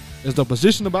do. Is the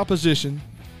position by position.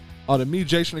 Me,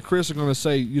 Jason, and Chris are going to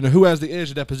say, who has the edge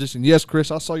of that position. Yes, Chris,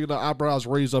 I saw your eyebrows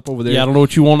raised up over there. Yeah, I don't know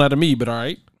what you want out of me, but all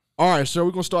right. All right, so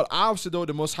we're going to start, obviously, though,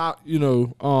 the most high,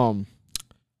 the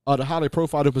highly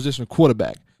profiled position of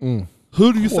quarterback. Who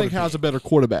do you think has a better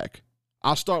quarterback?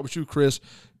 I'll start with you, Chris.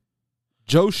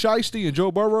 Joe Shiesty and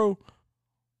Joe Burrow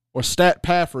or Stat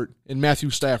Pafford and Matthew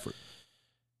Stafford?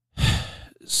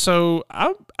 So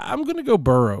I'm going to go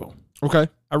Burrow. Okay.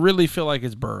 I really feel like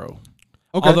it's Burrow.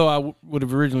 Okay. Although I would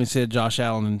have originally said Josh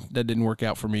Allen, and that didn't work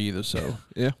out for me either. So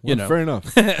yeah, well, fair enough.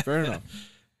 Fair enough.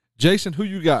 Jason, who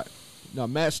you got? Now,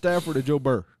 Matt Stafford or Joe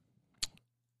Burrow?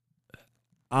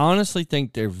 I honestly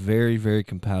think they're very, very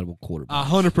compatible quarterbacks.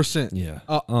 100%. Yeah.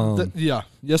 Yeah.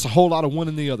 Yes, a whole lot of one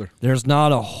in the other. There's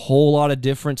not a whole lot of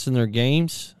difference in their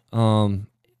games.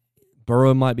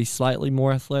 Burrow might be slightly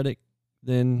more athletic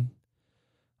than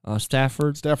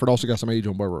Stafford. Stafford also got some age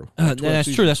on Burrow.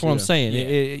 That's true. That's what I'm saying.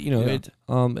 Yeah.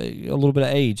 A little bit of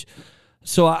age.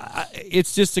 So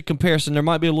it's just a comparison. There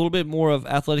might be a little bit more of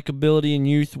athletic ability and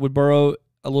youth with Burrow,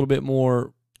 a little bit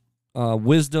more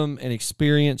wisdom and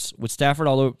experience with Stafford,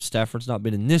 although Stafford's not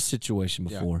been in this situation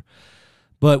before. Yeah.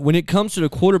 But when it comes to the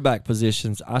quarterback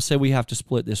positions, I say we have to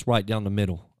split this right down the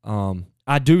middle.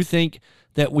 I do think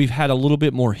that we've had a little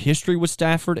bit more history with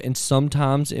Stafford, and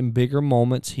sometimes in bigger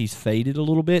moments he's faded a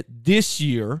little bit. This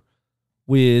year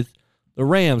with the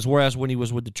Rams, whereas when he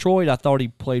was with Detroit, I thought he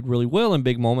played really well in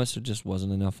big moments. There just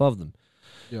wasn't enough of them.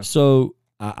 Yeah. So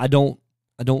I don't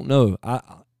know.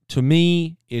 To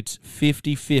me, it's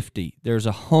 50-50. There's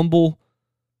a humble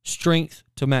strength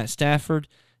to Matt Stafford,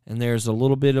 and there's a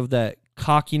little bit of that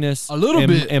cockiness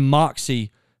and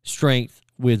moxie strength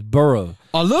with Burrow.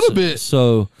 A little bit.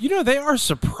 So they are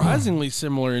surprisingly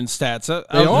similar in stats.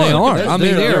 They are. I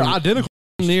mean, they're identical.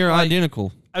 They're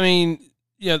identical. I mean,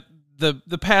 yeah,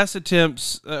 the pass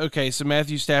attempts. Okay, so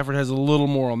Matthew Stafford has a little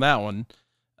more on that one,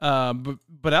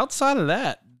 but outside of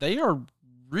that, they are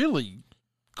really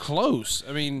close.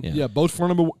 I mean, both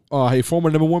former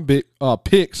number one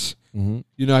picks.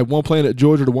 Mm-hmm. One playing at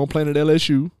Georgia, the one playing at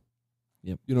LSU.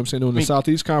 Yep. You know what I'm saying? Doing the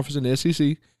Southeast Conference and the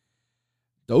SEC.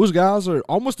 Those guys are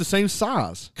almost the same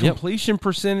size. Completion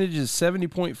percentage is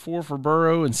 70.4 for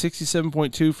Burrow and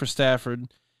 67.2 for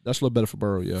Stafford. That's a little better for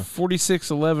Burrow, yeah.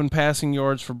 46-11 passing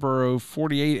yards for Burrow,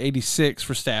 48-86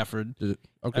 for Stafford. Okay,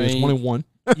 I it's mean, 1-1.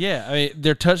 Yeah, I mean,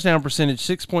 their touchdown percentage,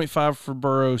 6.5 for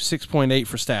Burrow, 6.8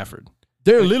 for Stafford.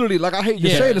 They're literally, like, I hate to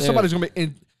say that somebody's going to be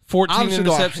in 14 honestly,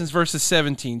 though, interceptions versus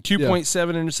 17. 2.7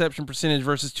 interception percentage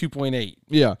versus 2.8.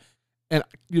 Yeah. And,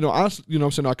 honestly, what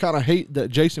I'm saying, I kind of hate that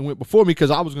Jason went before me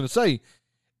because I was going to say,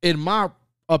 in my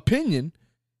opinion,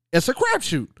 it's a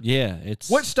crapshoot. Yeah, it's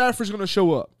What Stafford's going to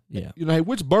show up? Yeah. Hey,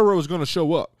 which Burrow is going to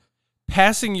show up?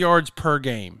 Passing yards per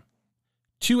game,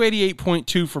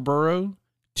 288.2 for Burrow,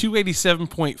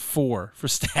 287.4 for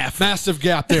Stafford. Massive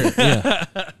gap there. yeah.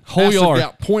 Whole Massive yard.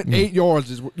 gap. 0.8 yards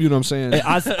is, you know what I'm saying?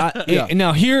 Yeah.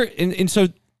 Now here, and so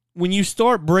when you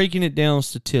start breaking it down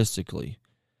statistically,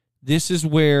 this is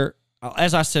where,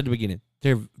 as I said at the beginning,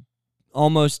 they're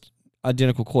almost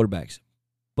identical quarterbacks.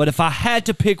 But if I had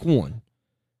to pick one,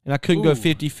 and I couldn't go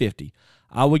 50-50,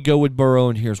 I would go with Burrow,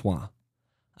 and here's why.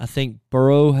 I think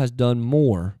Burrow has done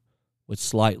more with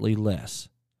slightly less.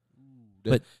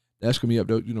 But that's going to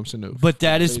be up, you know what I'm saying? But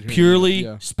that is purely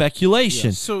Yeah.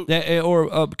 speculation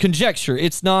or conjecture.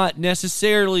 It's not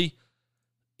necessarily,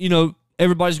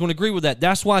 everybody's going to agree with that.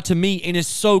 That's why, to me, and it's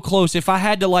so close. If I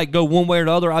had to go one way or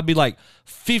the other, I'd be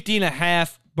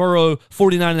 50.5 Burrow,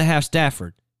 49.5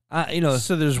 Stafford.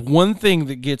 So there's one thing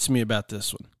that gets me about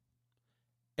this one,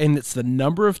 and it's the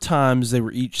number of times they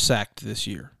were each sacked this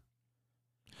year.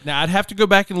 Now, I'd have to go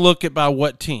back and look at by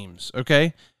what teams,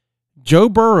 okay? Joe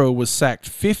Burrow was sacked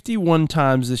 51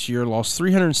 times this year, lost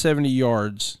 370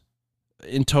 yards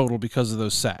in total because of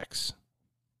those sacks.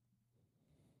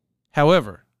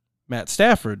 However, Matt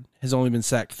Stafford has only been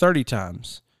sacked 30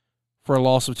 times for a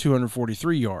loss of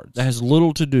 243 yards. That has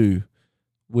little to do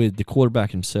with the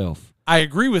quarterback himself. I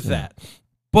agree with that.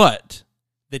 But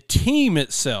the team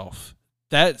itself,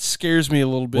 that scares me a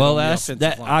little bit. Well, on that's the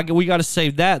offensive that. line. We got to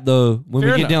save that though when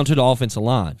Fair we get enough. down to the offensive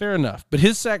line. Fair enough. But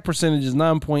his sack percentage is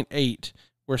 9.8,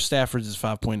 where Stafford's is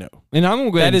 5.0. And I'm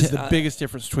gonna go That ahead is and the biggest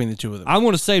difference between the two of them. I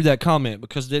want to save that comment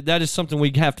because that is something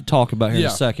we have to talk about here in a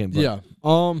second. But Yeah.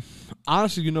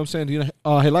 Honestly, you know what I'm saying?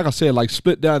 Hey, like I said,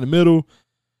 split down the middle.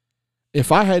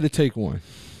 If I had to take one,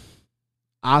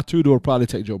 I too would probably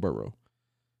take Joe Burrow.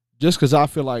 Just because I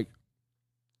feel like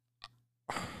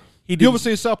you ever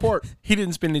seen South Park? He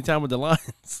didn't spend any time with the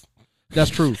Lions. That's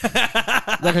true.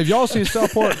 Have y'all seen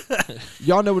South Park?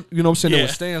 Y'all know, you know what I'm saying? Yeah. There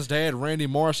was Stan's dad, Randy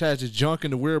Marsh, has his junk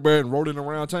in the wheelbarrow and rolling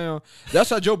around town. That's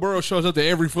how Joe Burrow shows up to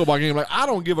every football game. I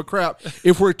don't give a crap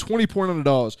if we're 20-point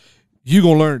underdogs. You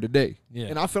gonna learn today. Yeah.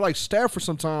 And I feel like Stafford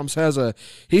sometimes has a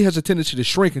tendency to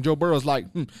shrink, and Joe Burrow's like,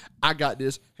 I got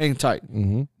this. Hang tight.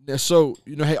 Mm-hmm. So,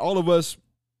 hey, all of us,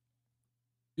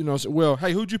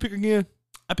 hey, who'd you pick again?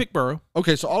 I picked Burrow.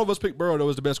 Okay, so all of us picked Burrow, though,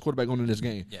 as the best quarterback going in this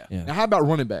game. Yeah. Now, how about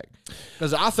running back?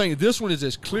 Because I think this one is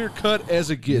as clear-cut as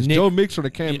it gets. Nick- Joe Mixon or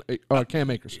Cam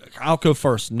Akers? I'll go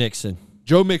first. Nixon.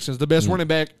 Joe Mixon's the best running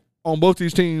back on both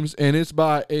these teams, and it's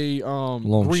by a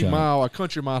green shot. mile, a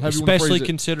country mile, however you want to Especially phrase it.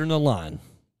 considering the line.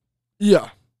 Yeah.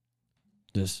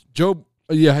 Just Joe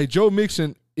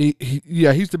Mixon,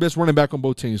 he's the best running back on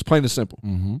both teams, plain and simple.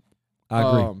 I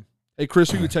agree. Hey,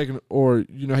 Chris, who you taking, or,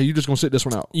 hey, you just going to sit this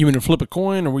one out? You want to flip a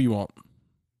coin, or what you want?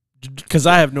 Because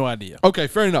I have no idea. Okay,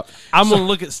 fair enough. I'm going to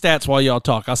look at stats while y'all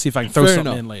talk. I'll see if I can throw Fair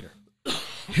something enough. in later.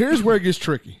 Here's where it gets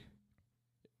tricky.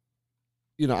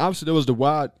 Obviously there was the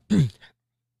wide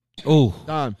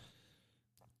time.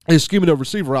 It's scheming of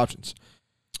receiver options.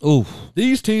 Oh,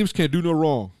 These teams can do no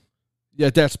wrong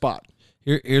at that spot.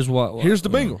 here's what. Here's the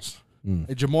Bengals. And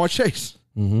Jamar Chase.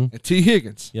 Mm-hmm. And T.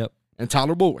 Higgins. Yep. And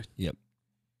Tyler Boyd. Yep.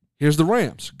 Here's the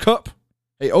Rams. Kupp.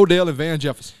 Hey, Odell and Van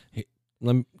Jefferson.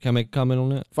 Can I make a comment on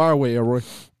that? Fire away, Elroy.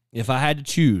 If I had to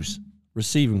choose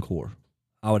receiving core,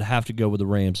 I would have to go with the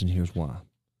Rams, and here's why.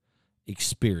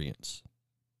 Experience.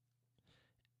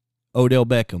 Odell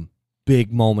Beckham,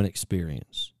 big moment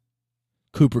experience.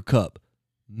 Cooper Kupp,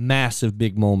 massive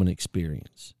big moment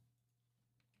experience.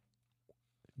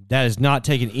 That is not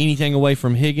taking anything away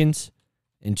from Higgins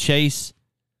and Chase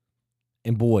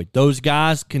and Boyd. Those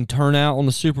guys can turn out on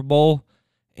the Super Bowl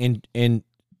and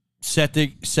set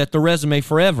the resume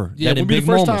forever. Yeah, That in it will be the big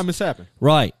first moments. time it's happened.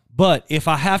 Right. But if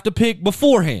I have to pick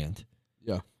beforehand,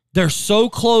 they're so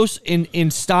close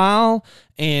in style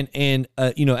and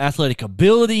athletic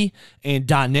ability and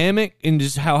dynamic and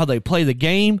just how they play the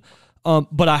game.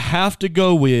 But I have to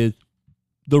go with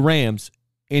the Rams.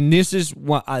 And this is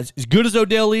why, as good as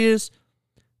Odell is,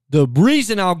 the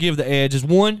reason I'll give the edge is,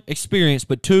 one, experience,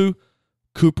 but two,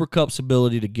 Cooper Kupp's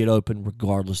ability to get open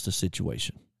regardless of the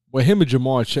situation. Well, him and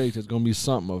Jamar Chase is going to be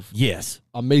something of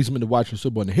amazement to watch in the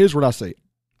Super Bowl. And here's what I say.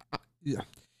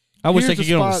 I wish they Here's could the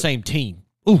get on the spot- same team.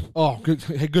 Ooh. Oh, good.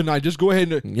 Hey, good night. Just go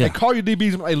ahead and Yeah. call your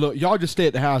DBs. Hey, look, y'all just stay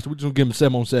at the house. We're just gonna give them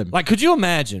 7-on-7. Like, could you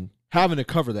imagine? Having to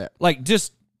cover that. Like,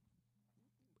 just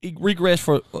egress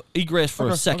for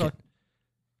a second. Okay.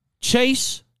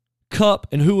 Chase, Cup,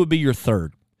 and who would be your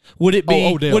third? Would it be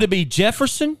Odell. would it be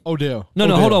Jefferson? Odell. No,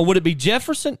 hold on. Would it be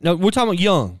Jefferson? No, we're talking about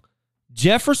young.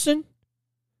 Jefferson,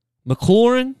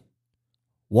 McLaurin,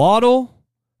 Waddle.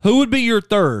 Who would be your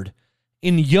third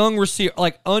in young receiver,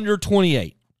 like under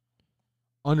 28?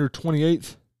 Under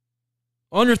 28th.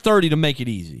 Under 30 to make it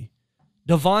easy.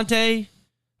 Devontae,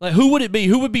 like who would it be?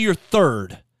 Who would be your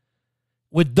third?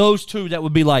 With those two, that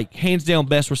would be like hands down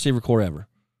best receiver core ever.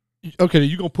 Okay,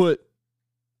 you're going to put,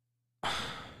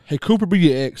 hey, Cooper be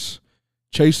your X,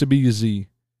 Chase to be your Z.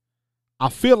 I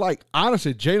feel like,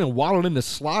 honestly, Jalen Waddle in the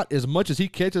slot, as much as he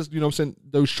catches, you know what I'm saying,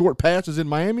 those short passes in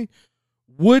Miami,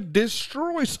 would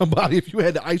destroy somebody if you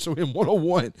had to ISO him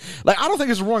 1-on-1. Like, I don't think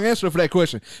it's the wrong answer for that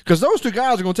question, because those two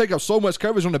guys are going to take up so much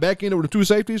coverage on the back end with the two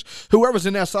safeties. Whoever's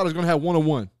in that side is going to have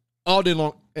 1-on-1 all day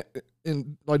long.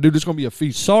 And like, dude, it's going to be a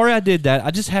feast. Sorry I did that. I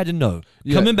just had to know.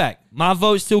 Yeah. Coming back, my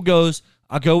vote still goes.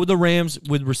 I go with the Rams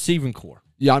with receiving core.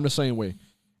 Yeah, I'm the same way.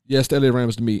 Yes, the LA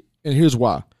Rams to me. And here's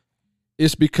why.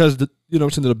 It's because the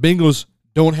Bengals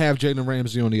don't have Jalen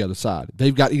Ramsey on the other side.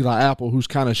 They've got Eli Apple, who's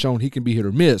kind of shown he can be hit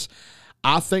or miss.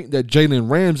 I think that Jalen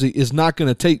Ramsey is not going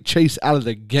to take Chase out of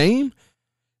the game.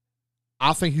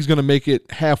 I think he's going to make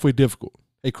it halfway difficult.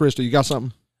 Hey, Krista, you got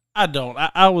something? I don't.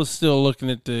 I was still looking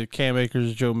at the Cam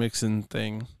Akers, Joe Mixon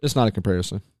thing. It's not a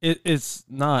comparison. It's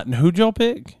not. And who'd y'all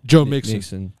pick? Joe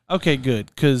Mixon. Okay, good.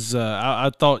 Because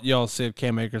I thought y'all said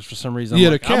Cam Akers for some reason. Yeah,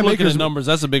 I'm the Cam I'm looking Akers- at numbers.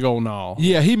 That's a big old no.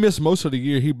 Yeah, he missed most of the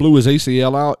year. He blew his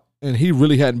ACL out, and he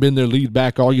really hadn't been their lead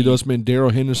back all year. It's been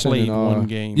Darrell Henderson. Played and, one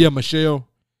game. Yeah, Michelle.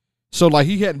 So, like,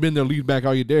 he hadn't been their lead back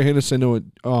all year. Darrell Henderson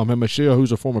and Michelle,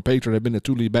 who's a former Patriot, have been the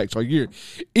two lead backs all year.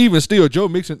 Even still, Joe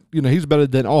Mixon, he's better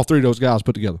than all three of those guys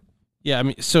put together. Yeah, I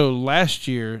mean, so last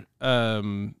year,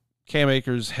 Cam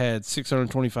Akers had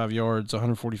 625 yards,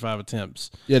 145 attempts.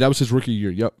 Yeah, that was his rookie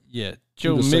year. Yep. Yeah.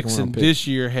 Joe was a second Mixon round pick. this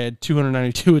year had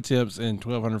 292 attempts and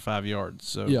 1,205 yards.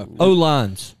 So Yeah.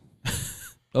 O-lines.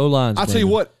 O-lines. I'll tell you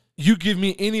what, you give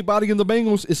me anybody in the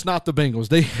Bengals, it's not the Bengals.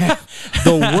 They have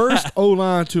the worst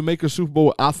O-line to make a Super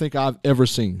Bowl I think I've ever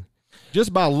seen.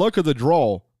 Just by luck of the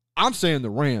draw, I'm saying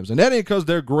the Rams. And that ain't because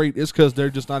they're great. It's because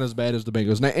they're just not as bad as the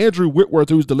Bengals. Now, Andrew Whitworth,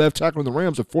 who's the left tackle in the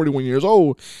Rams at 41 years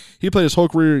old, he played his whole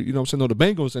career, on the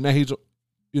Bengals, and now he's,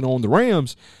 on the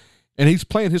Rams, and he's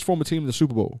playing his former team in the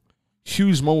Super Bowl.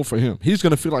 Huge moment for him. He's going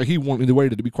to feel like he won either way,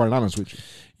 to be quite honest with you.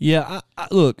 Yeah,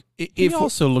 look. he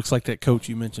also looks like that coach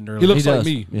you mentioned earlier. He looks like does,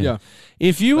 me. yeah. Yeah.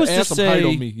 If you was to Add some height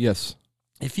on say, me. Yes.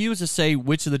 if you was to say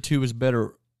which of the two is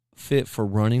better fit for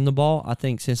running the ball, I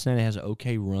think Cincinnati has an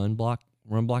okay run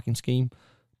blocking scheme.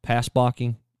 Pass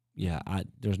blocking, yeah,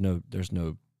 there's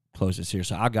no closest here.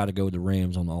 So I got to go with the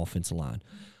Rams on the offensive line.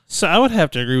 So I would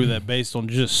have to agree with that based on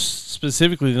just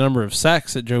specifically the number of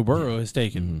sacks that Joe Burrow has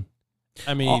taken.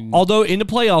 I mean, Although in the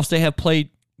playoffs they have played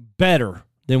better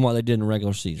than what they did in the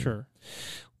regular season. sure.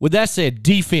 With that said,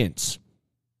 defense,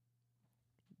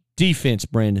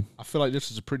 Brandon. I feel like this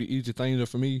is a pretty easy thing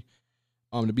for me.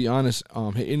 To be honest,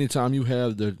 hey, anytime you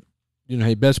have the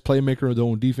best playmaker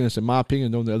on defense, in my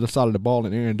opinion, on the other side of the ball,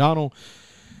 and Aaron Donald,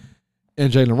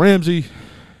 and Jalen Ramsey,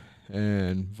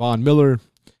 and Von Miller,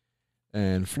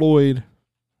 and Floyd,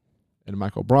 and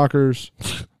Michael Brockers,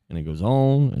 And it goes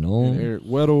on and on. and Eric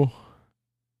Weddle,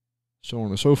 so on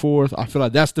and so forth. I feel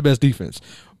like that's the best defense.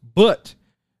 But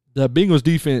the Bengals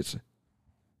defense,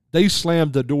 they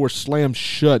slammed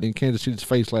shut in Kansas City's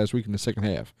face last week in the second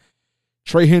half.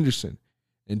 Trey Henderson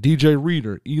and DJ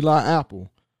Reader, Eli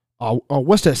Apple.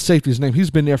 What's that safety's name? He's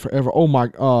been there forever. Oh my,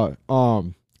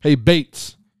 hey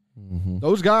Bates. Mm-hmm.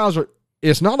 Those guys are.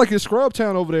 It's not like it's Scrub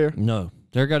Town over there. No,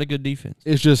 they've got a good defense.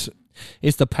 It's just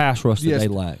It's the pass rush that Yes. they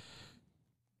lack.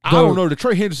 I don't know. The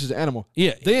Trey Henderson's an animal.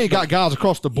 Yeah, They ain't got guys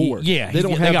across the board. Yeah, they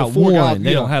don't they have got the four one. guys. They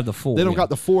yeah. don't have the four. They don't yeah. got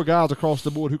the four guys across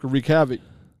the board who can wreak havoc.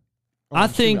 I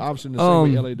think. obviously in the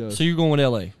same way LA does. So you're going with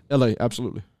LA. LA,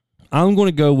 absolutely. I'm going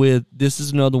to go with this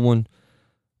is another one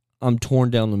I'm torn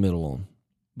down the middle on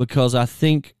because I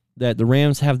think that the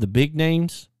Rams have the big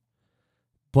names,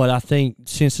 but I think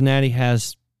Cincinnati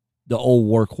has the old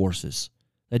workhorses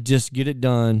that just get it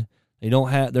done. They're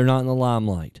not in the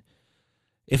limelight.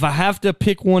 If I have to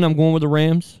pick one, I'm going with the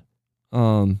Rams,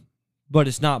 but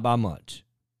it's not by much.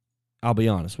 I'll be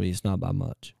honest with you, it's not by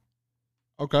much.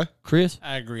 Okay. Chris?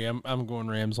 I agree. I'm going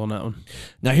Rams on that one.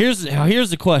 Now here's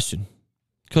the question,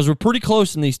 because we're pretty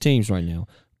close in these teams right now.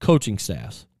 Coaching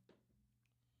staffs.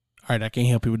 All right, I can't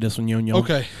help you with this one, Yo.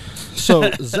 Okay.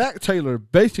 So Zach Taylor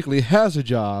basically has a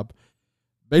job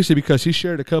basically because he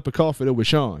shared a cup of coffee there with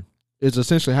Sean. It's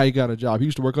essentially how he got a job. He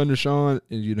used to work under Sean,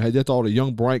 and that's all the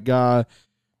young, bright guy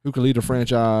who could lead a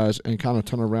franchise and kind of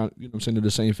turn around, to the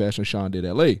same fashion Sean did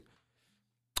at LA.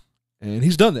 And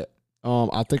he's done that.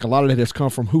 I think a lot of that has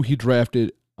come from who he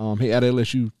drafted. He had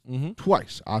LSU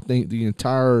twice. I think the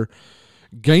entire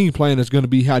game plan is going to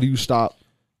be how do you stop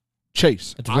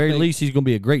Chase. At the very least, he's going to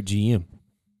be a great GM.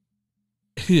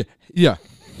 Yeah.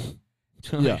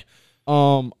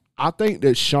 I think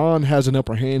that Sean has an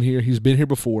upper hand here. He's been here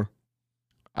before.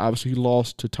 Obviously, he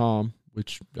lost to Tom,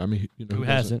 which, who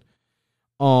hasn't?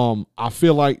 I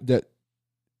feel like that,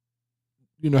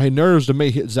 his nerves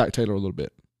may hit Zach Taylor a little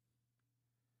bit.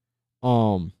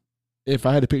 If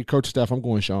I had to pick a coaching staff, I'm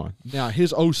going Sean. Now,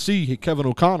 his OC, Kevin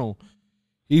O'Connell,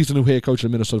 he's the new head coach of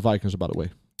the Minnesota Vikings, by the way.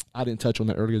 I didn't touch on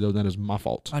that earlier, though. That is my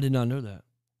fault. I did not know that.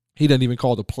 He doesn't even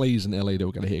call the plays in L.A. that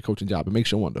we got a head coaching job. It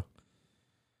makes you wonder.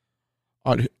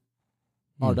 All right,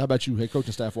 how about you, head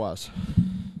coaching staff-wise?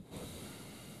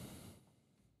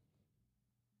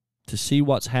 To see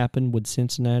what's happened with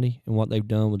Cincinnati and what they've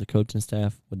done with the coaching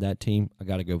staff with that team, I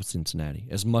got to go with Cincinnati.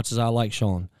 As much as I like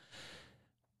Sean.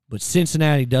 But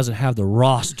Cincinnati doesn't have the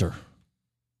roster,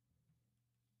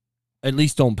 at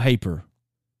least on paper,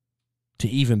 to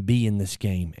even be in this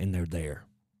game, and they're there.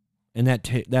 And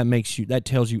that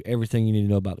tells you everything you need to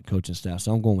know about the coaching staff.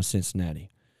 So I'm going with Cincinnati.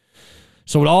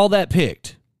 So with all that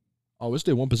picked. Oh, it's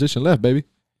still one position left, baby.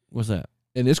 What's that?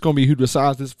 And it's going to be who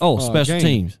decides this special game.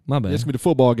 teams. My bad. It's going to be the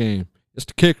football game. It's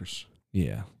the kickers.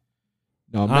 Yeah.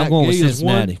 Now, I'm going with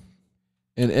Cincinnati.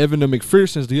 And Evan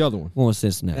McPherson's the other one. Going with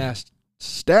Cincinnati. Now,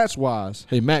 stats-wise,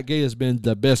 Matt Gay has been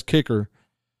the best kicker,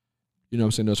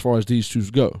 as far as these two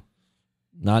go.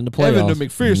 Not in the playoffs. Evan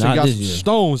McPherson got some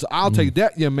stones. I'll take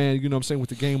that, man, with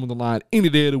the game on the line any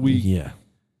day of the week. Yeah.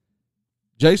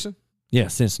 Jason? Yeah,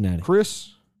 Cincinnati.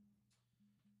 Chris?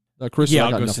 Chris,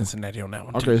 I'll go Cincinnati on that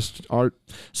one. Okay, all right.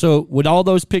 So with all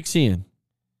those picks in,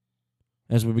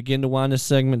 as we begin to wind this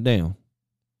segment down,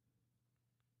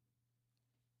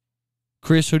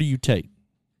 Chris, who do you take?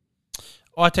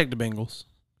 Oh, I take the Bengals.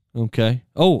 Okay.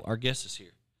 Oh, our guest is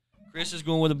here. Chris is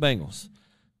going with the Bengals.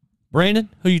 Brandon,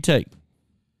 who you take?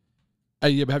 Hey,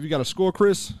 yeah, but have you got a score,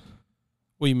 Chris?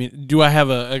 What do you mean? Do I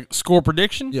have a score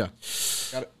prediction? Yeah.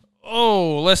 Got it.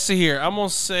 Oh, let's see here. I'm going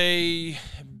to say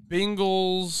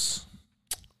Bengals.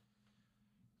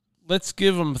 Let's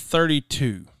give them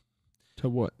 32. To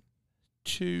what?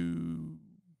 To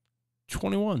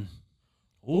 21.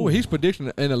 Oh, he's predicting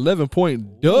an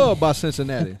 11-point dub by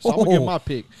Cincinnati. So I'm going to give my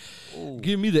pick.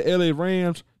 Give me the LA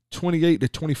Rams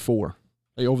 28-24.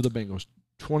 Over the Bengals.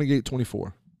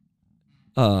 28-24.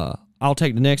 I'll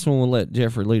take the next one. We'll let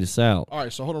Jeffrey lead us out. All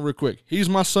right, so hold on real quick. He's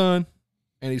my son,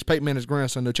 and he's Peyton Manning's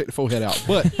grandson. They'll check the forehead out.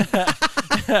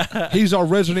 But he's our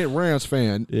resident Rams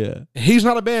fan. Yeah. He's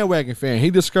not a bandwagon fan. He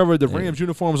discovered the Rams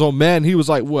uniforms on Madden. He was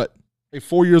like,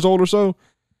 4 years old or so?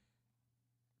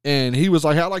 And he was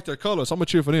like, I like their colors, so I'm going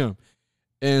to cheer for them.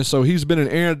 And so he's been an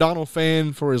Aaron Donald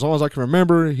fan for as long as I can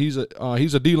remember. He's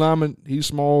a D lineman. He's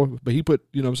small, but he put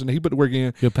he put the work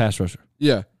in. Good pass rusher.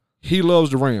 Yeah. He loves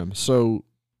the Rams. So,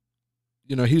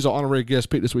 he's an honorary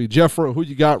guest pick this week. Jeffro, who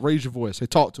you got? Raise your voice. Hey,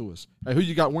 talk to us. Hey, who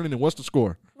you got winning and what's the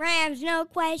score? Rams, no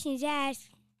questions asked.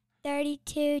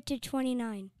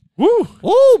 32-29. Woo!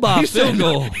 Oh, by field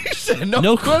goal. He said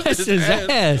no questions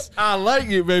asked. I like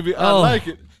it, baby. I like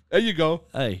it. There you go.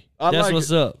 Hey, I that's like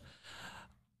what's up.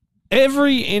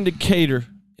 Every indicator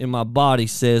in my body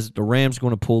says the Rams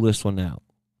going to pull this one out,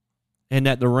 and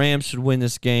that the Rams should win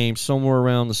this game somewhere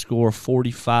around the score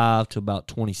 45 to about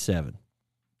 27.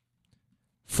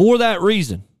 For that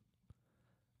reason,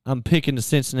 I'm picking the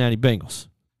Cincinnati Bengals,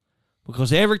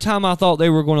 because every time I thought they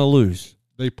were going to lose,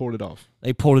 they pulled it off.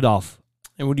 They pulled it off.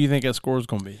 And what do you think that score is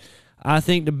going to be? I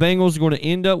think the Bengals are going to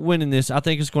end up winning this. I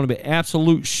think it's going to be an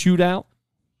absolute shootout.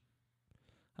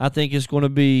 I think it's going to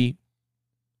be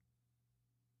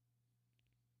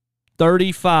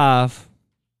 35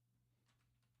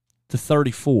 to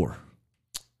 34.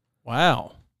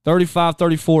 Wow.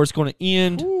 35-34. It's going to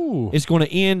end. Ooh. It's going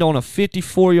to end on a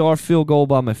 54-yard field goal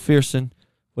by McPherson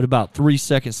with about 3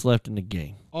 seconds left in the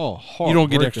game. Oh, you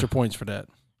don't get extra points for that.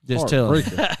 Just tell you.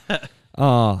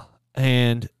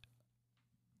 And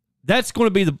that's going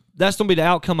to be the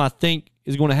outcome I think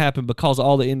is going to happen, because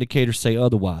all the indicators say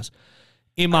otherwise.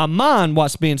 In my mind,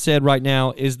 what's being said right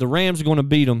now is the Rams are going to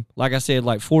beat them, like I said,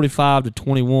 like 45 to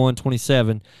 21,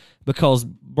 27, because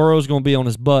Burrow's going to be on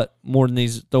his butt more than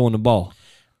he's throwing the ball.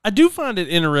 I do find it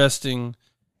interesting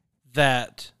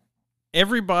that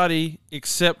everybody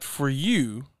except for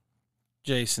you,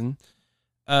 Jason,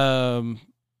 no,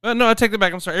 I take that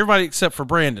back. I'm sorry. Everybody except for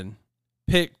Brandon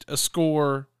picked a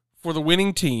score for the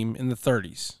winning team in the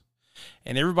 30s.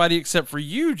 And everybody except for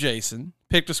you, Jason,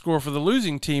 picked a score for the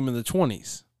losing team in the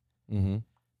 20s. Mm-hmm.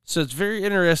 So it's very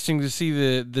interesting to see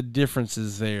the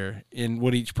differences there in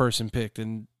what each person picked.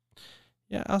 And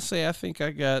yeah, I'll say I think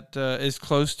I got as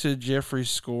close to Jeffrey's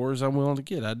score as I'm willing to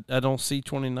get. I don't see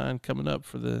 29 coming up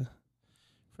for the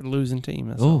losing team.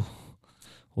 That's all.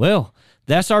 Well,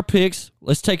 that's our picks.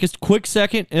 Let's take a quick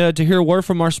second to hear a word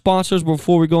from our sponsors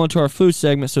before we go into our food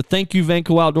segment. So thank you,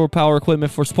 Vanco Outdoor Power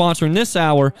Equipment, for sponsoring this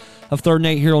hour of Third and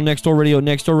 8 here on Next Door Radio,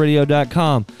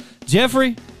 nextdoorradio.com.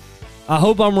 Jeffrey, I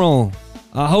hope I'm wrong.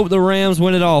 I hope the Rams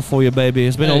win it all for you, baby.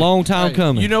 It's been a long time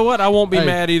coming. You know what? I won't be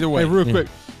mad either way. Hey, real quick,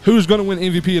 who's going to win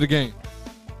MVP of the game?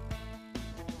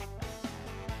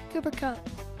 Cooper Cup.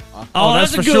 Oh,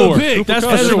 that's that's a for good sure. pick. That's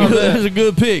That's for a sure. good- that's a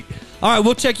good pick. All right,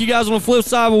 we'll check you guys on the flip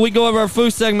side when we go over our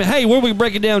food segment. Hey, where we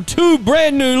breaking down 2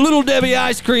 brand new Little Debbie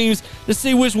ice creams to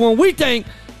see which one we think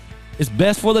is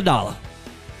best for the dollar.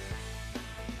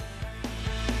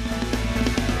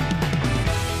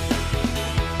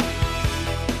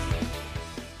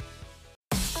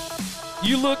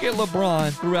 You look at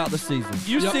LeBron throughout the season.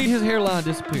 You see his hairline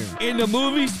disappearing. In the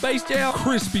movie Space Jam,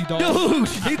 Crispy dog. dude.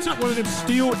 He took one of them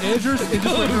steel edgers and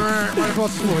just went right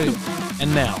across his forehead.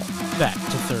 And now, back to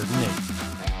Third and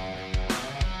 8.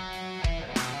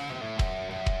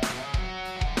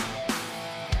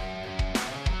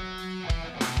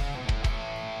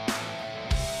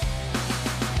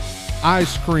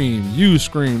 Ice cream. You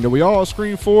scream. Did we all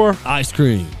scream for? Ice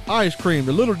cream. Ice cream.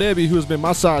 The Little Debbie, who has been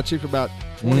my side chick for about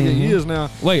 28 years now.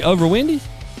 Wait, over Wendy's?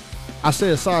 I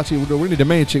said side chick. We need the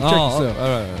main chick. Check yourself.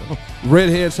 all right.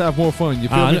 Redheads have more fun. You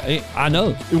feel me? I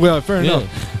know. Well, fair Yeah.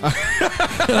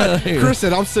 enough. Chris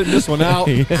said, I'm sitting this one out.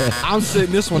 I'm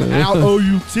sitting this one out.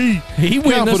 O-U-T. He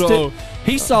witnessed Capital it.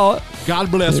 He saw it. God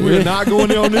bless. We are not going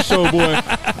there on this show, boy.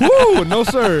 Woo! No,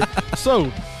 sir. So,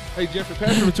 hey, Jeffrey,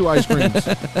 pass me the 2 ice creams.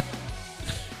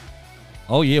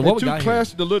 Oh, yeah. What The we 2 got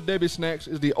classic the Little Debbie snacks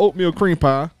is the oatmeal cream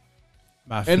pie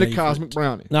My and the favorite. cosmic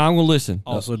brownie. Now, I'm going to listen.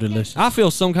 Also delicious. I feel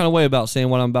some kind of way about saying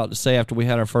what I'm about to say after we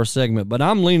had our first segment, but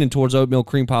I'm leaning towards oatmeal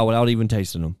cream pie without even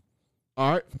tasting them.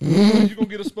 All right. You're going to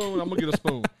get a spoon. I'm going to get a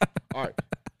spoon. All right.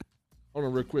 Hold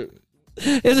on real quick.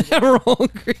 Is that wrong,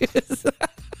 Chris?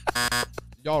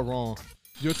 Y'all wrong.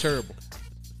 You're terrible.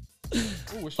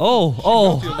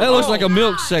 Oh, that looks like a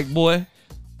milkshake, boy.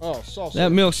 Oh, sauce.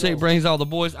 That milkshake brings all the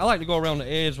boys. I like to go around the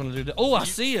edge when I do that. Oh, I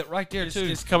see it right there, too.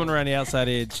 It's coming around the outside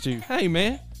edge, too. Hey,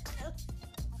 man.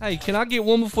 Hey, can I get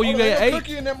one before you Hold on, get ain't no 8?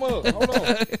 cookie in that mug. Hold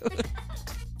on.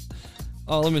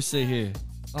 Oh, let me see here.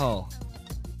 Oh.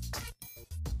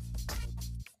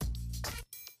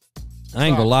 I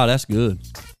ain't gonna lie, that's good.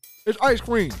 It's ice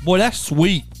cream. Boy, that's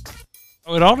sweet.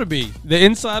 Oh, it ought to be. The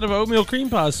inside of oatmeal cream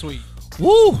pie is sweet.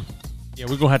 Woo! Yeah,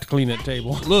 we're going to have to clean that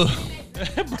table. Look,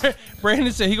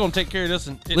 Brandon said he's going to take care of this.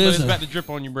 And it's Listen. about to drip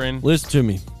on you, Brandon. listen to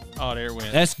me. Oh, there it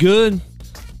went. That's good,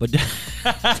 but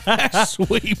that's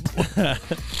sweet, boy.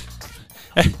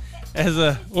 As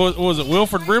a, what was it,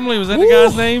 Wilford Brimley? Was that the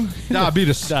guy's name?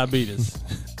 Diabetes. Diabetes.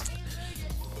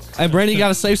 Hey, Brandon, you got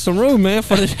to save some room, man,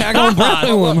 for the daggone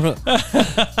brownie one, bro.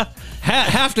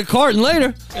 Half the carton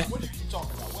later.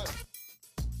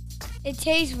 It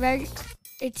tastes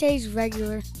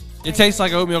regular. It tastes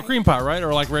like oatmeal cream pie, right?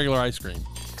 Or like regular ice cream?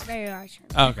 Regular ice cream.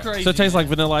 Oh, okay. Crazy, So it tastes man. like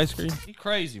vanilla ice cream? You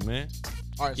crazy, man.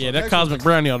 All right, so Yeah, that next cosmic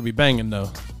brownie ought to be banging, though.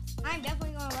 I'm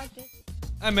definitely gonna like this.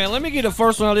 Hey, man, let me get the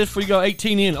first one out of this before you go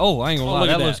 18 in. Oh, I ain't gonna Oh, lie. look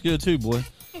at That that. looks good, too, boy.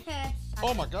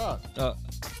 Oh my God.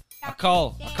 I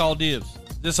call dibs.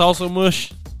 This also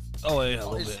mush? Oh, yeah, a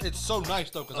little bit. It's so nice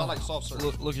though because I like soft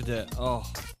serve. Look at that. Oh.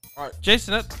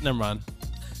 Jason, never mind.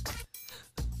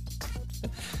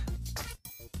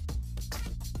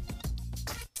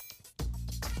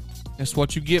 That's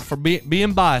what you get for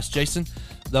being biased, Jason.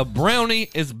 The brownie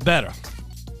is better.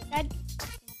 That,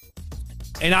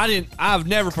 And I've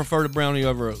never preferred a brownie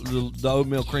over the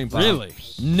oatmeal cream pie. Really?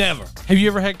 Never. Have you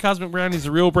ever had cosmic brownies,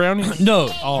 the real brownies? No.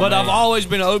 Oh, but I've man. always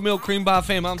been an oatmeal cream pie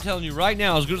fan. I'm telling you right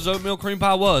now, as good as oatmeal cream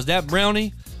pie was, that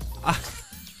brownie,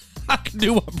 I can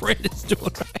do what Brandon's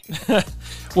doing right.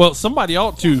 Well, somebody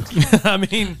ought to. I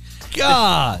mean,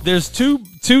 God. there's two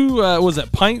was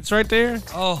it pints right there?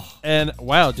 Oh, And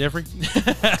wow, Jeffrey.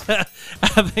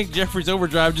 I think Jeffrey's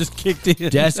overdrive just kicked in.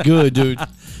 that's good, dude.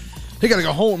 He gotta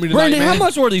go home with me tonight, Brandon, man. how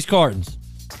much were these cartons?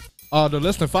 They're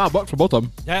less than $5 for both of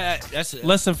them. That's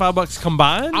Less than $5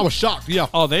 combined? I was shocked. Yeah.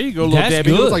 Oh, there you go, Little That's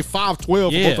Debbie. It good. was like $5.12 for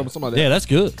both Yeah. of them. Something like that. yeah, that's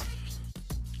good.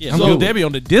 Yeah, I'm Little good. Debbie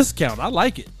on the discount. I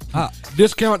like it.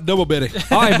 Discount double Betty.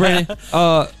 All right, Brandon.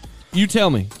 You tell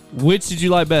me, which did you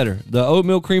like better, the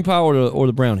oatmeal cream pie or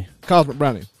the brownie? Cosmic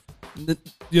brownie.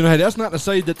 You know, hey, that's not to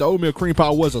say that the oatmeal cream pie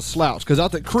was a slouch, because I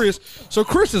think Chris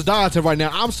is dieting right now.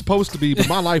 I'm supposed to be, but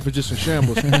my life is just in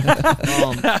shambles.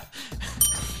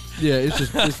 Yeah,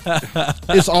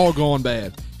 it's all going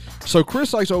bad. So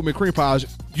Chris likes oatmeal cream pies.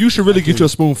 You should really get you a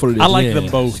spoonful of this. I like Yeah, them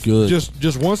both. it's good.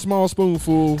 Just one small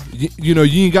spoonful. You know,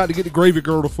 you ain't got to get the gravy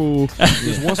girdle full.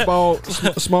 Just one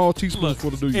small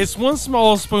teaspoonful to do you. It's one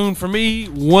small spoon for me,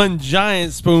 one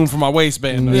giant spoon for my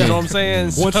waistband. You know what I'm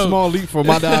saying? One So, small leap for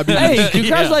my diabetes. Hey,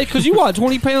 congratulations, because you what,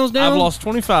 20 pounds down? I've lost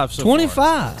 25 so far.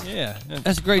 25. Yeah.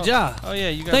 That's a great job. Oh yeah,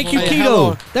 you guys. Thank you, want- Hey, how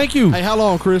long? Keto. Thank you. Hey, how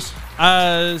long, Chris?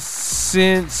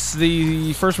 Since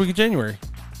the first week of January.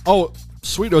 Oh,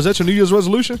 sweet. Was that your New Year's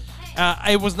resolution?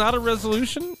 It was not a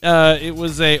resolution. It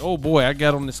was a, oh boy, I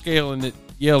got on the scale and it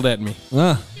yelled at me.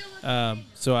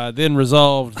 So I then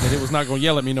resolved that it was not going to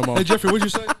yell at me no more. Hey, Jeffrey, what'd you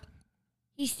say?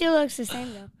 He still looks the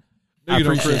same though. No, you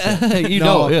don't, appreciate Chris. You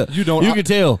No, don't. Yeah. you don't. You can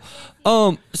tell.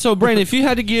 So Brandon, if you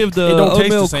had to give the It don't taste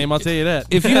oatmeal, the same, I'll tell you that.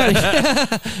 if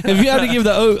you had to give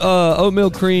the oatmeal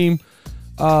cream,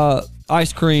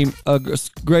 ice cream a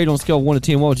grade on a scale of 1 to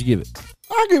 10, what would you give it?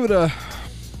 I'll give it a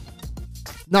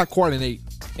not quite an 8.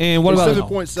 And what about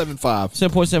 7.75?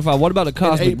 7.75? What about a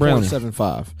cosmic brownie?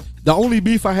 8.75. The only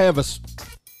beef I have is,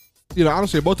 you know,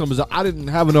 honestly, both of them is that I didn't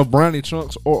have enough brownie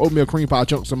chunks or oatmeal cream pie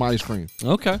chunks in my ice cream.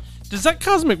 Okay. Does that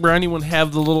cosmic brownie one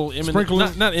have the little Sprinkle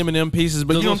not M&M pieces,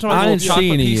 but you know what I'm talking I about? didn't Little see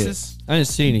chocolate any pieces? yet. I didn't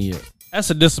see any yet. That's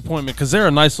a disappointment because they're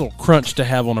a nice little crunch to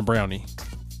have on a brownie.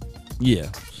 Yeah.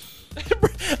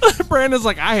 Brandon's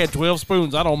like, I had 12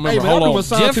 spoons. I don't Hey, remember. man, I'm Hold doing on.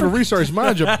 scientific Jeffrey- research.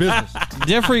 Mind your business.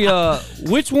 Jeffrey,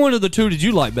 which one of the two did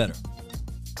you like better?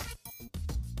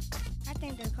 I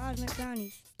think they're cosmic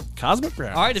brownies. Cosmic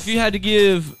brownie. All right, if you had to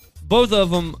give both of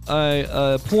them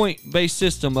a point-based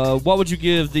system, what would you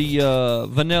give the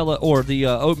vanilla or the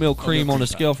oatmeal cream on a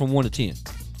scale from 1 to 10?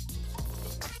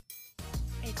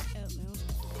 It's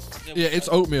oatmeal. Yeah, it's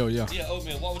oatmeal, yeah. Yeah,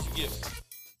 oatmeal. What would you give it?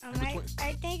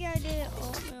 I think I did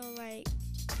oatmeal like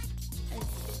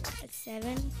a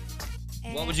 7.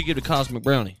 And What would you give the cosmic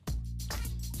brownie?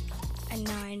 a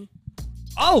 9.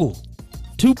 Oh,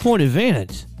 2-point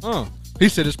advantage. He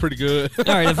said it's pretty good. All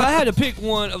right, if I had to pick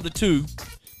one of the two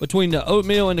between the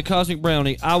oatmeal and the cosmic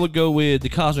brownie, I would go with the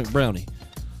cosmic brownie.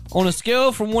 On a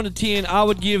scale from 1 to 10, I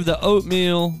would give the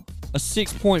oatmeal a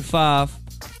 6.5.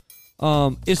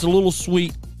 It's a little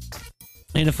sweet.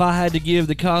 And if I had to give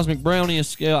the cosmic brownie a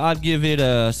scale, I'd give it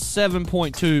a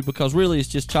 7.2 because really it's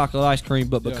just chocolate ice cream,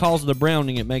 but because of the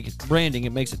branding, it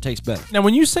makes it taste better. Now,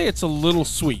 when you say it's a little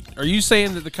sweet, are you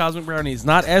saying that the cosmic brownie is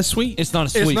not as sweet? It's not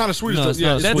as sweet. It's not as sweet as No, the- it's yeah,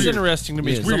 not as That's sweet. interesting to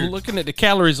me. Yeah, it's 'cause I'm weird. looking at the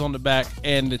calories on the back,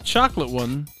 and the chocolate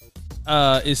one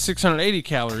is 680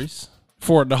 calories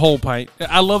for the whole pint.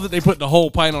 I love that they put the whole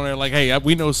pint on there. Like, hey,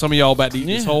 we know some of y'all about to eat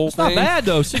this whole it's thing. not bad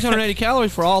though. 680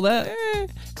 calories for all that.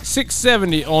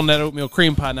 670 on that oatmeal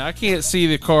cream pie. Now, I can't see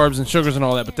the carbs and sugars and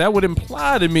all that, but that would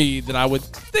imply to me that I would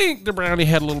think the brownie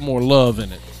had a little more love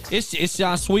in it. It's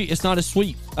not sweet. It's not as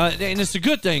sweet, and it's a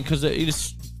good thing because it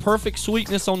is perfect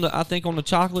sweetness on the. I think on the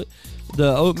chocolate,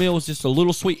 the oatmeal was just a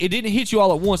little sweet. It didn't hit you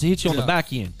all at once. It hit you on the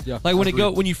back end. Yeah, like when I agree.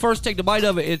 when you first take the bite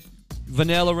of it, it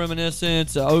vanilla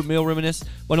reminiscence, oatmeal reminiscence.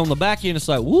 But on the back end, it's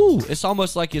like woo. It's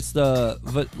almost like it's the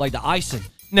icing.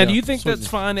 Now, do Yeah, you think that's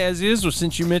fine as is, or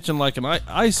since you mentioned like an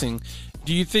icing,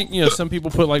 do you think some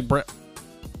people put like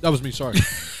That was me, sorry.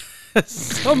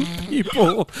 some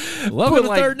people Welcome put to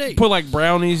like, third date. put like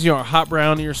brownies, a hot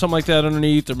brownie or something like that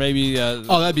underneath, or maybe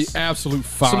Oh, that'd be absolute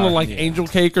fire. something like angel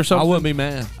cake or I something. wouldn't be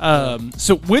mad.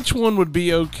 So which one would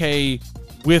be okay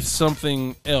with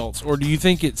something else, or do you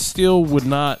think it still would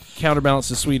not counterbalance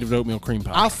the sweet of the oatmeal cream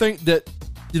pie? I think that,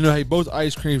 hey, both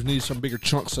ice creams need some bigger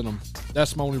chunks in them.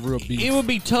 That's my only real beef. It would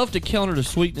be tough to counter the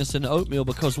sweetness in the oatmeal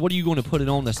because what are you going to put it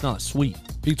on that's not sweet?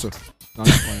 Pizza. No, I'm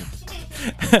just playing.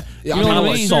 Yeah, You know what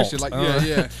I mean? seriously, Salt. like,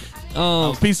 yeah.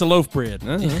 A piece of loaf bread.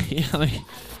 Huh? Yeah, I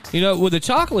mean, with the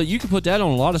chocolate, you can put that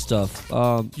on a lot of stuff.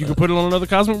 You can put it on another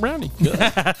cosmic brownie.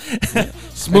 And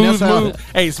Smooth that's how-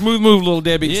 move. Hey, smooth move, little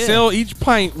Debbie. Yeah. Sell each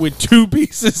pint with 2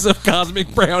 pieces of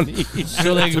cosmic brownie.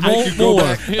 So they To can make want you go more.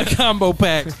 back. A combo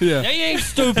pack. Yeah. They ain't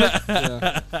stupid.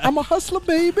 I'm a hustler,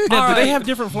 baby. Now, do right. they have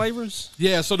different flavors?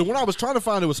 Yeah, so the one I was trying to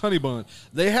find, it was honey bun.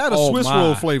 They had a Oh, Swiss my.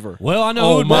 roll flavor. Well, I know Oh,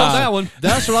 who would want my. that one.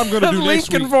 That's what I'm going to do next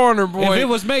Lincoln week. Varner, If boy. it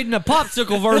was made in a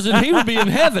popsicle version, he would be in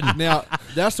heaven. Now,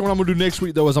 that's the one I'm going to do next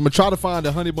week, though, is I'm going to try to find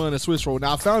a honey bun and Swiss roll.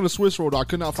 Now, I found a Swiss roll, though. I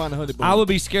could not find a honey bun. I would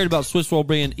be scared about Swiss roll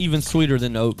being even sweeter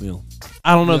than the oatmeal.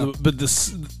 I don't know, Yeah. but the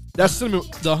That's cinnamon.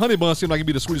 The honey bun seemed like it'd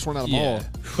be the sweetest one out of them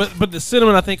all. but the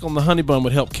cinnamon I think on the honey bun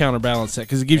would help counterbalance that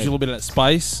because it gives you a little bit of that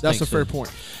spice. That's a Think so. fair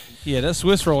point. Yeah, that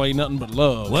Swiss roll ain't nothing but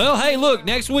love. Well, hey, look,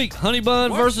 next week, honey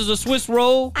bun versus a Swiss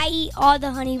roll. I eat all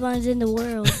the honey buns in the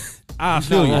world. I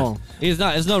feel not you. wrong. It's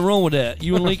nothing wrong with that.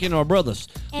 You and Lincoln are brothers.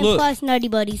 And Look, plus Nutty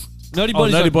Buddies. Nutty Oh,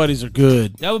 Buddies. Nutty Buddies are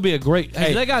good. That would be a great. Hey,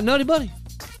 Hey. they got Nutty Buddy.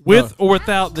 With or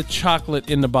without the chocolate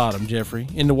in the bottom, Jeffrey,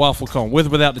 in the waffle cone. With or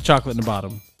without the chocolate in the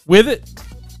bottom. With it?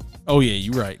 Oh, yeah,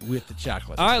 you're right. With the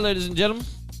chocolate. All right, ladies and gentlemen.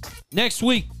 Next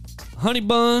week, honey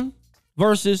bun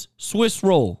versus Swiss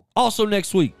roll. Also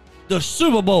next week, the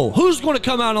Super Bowl. Who's going to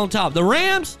come out on top? The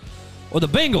Rams or the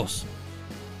Bengals?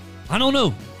 I don't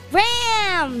know.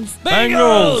 Rams!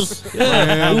 Bengals!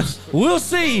 Yeah. We'll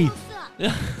see.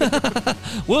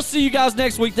 We'll see you guys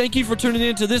next week. Thank you for tuning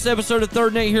in to this episode of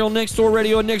Third Nate here on Next Door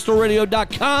Radio and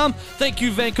nextdoorradio.com. Thank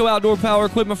you, Vanco Outdoor Power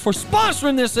Equipment, for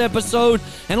sponsoring this episode.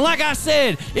 And like I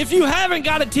said, if you haven't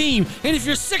got a team, and if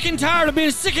you're sick and tired of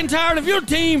being sick and tired of your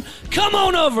team, come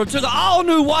on over to the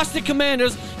all-new Washington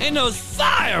Commanders and those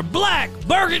fire black,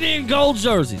 burgundy, and gold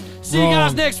jerseys. See you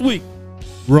guys Wrong. next week.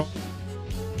 Wrong.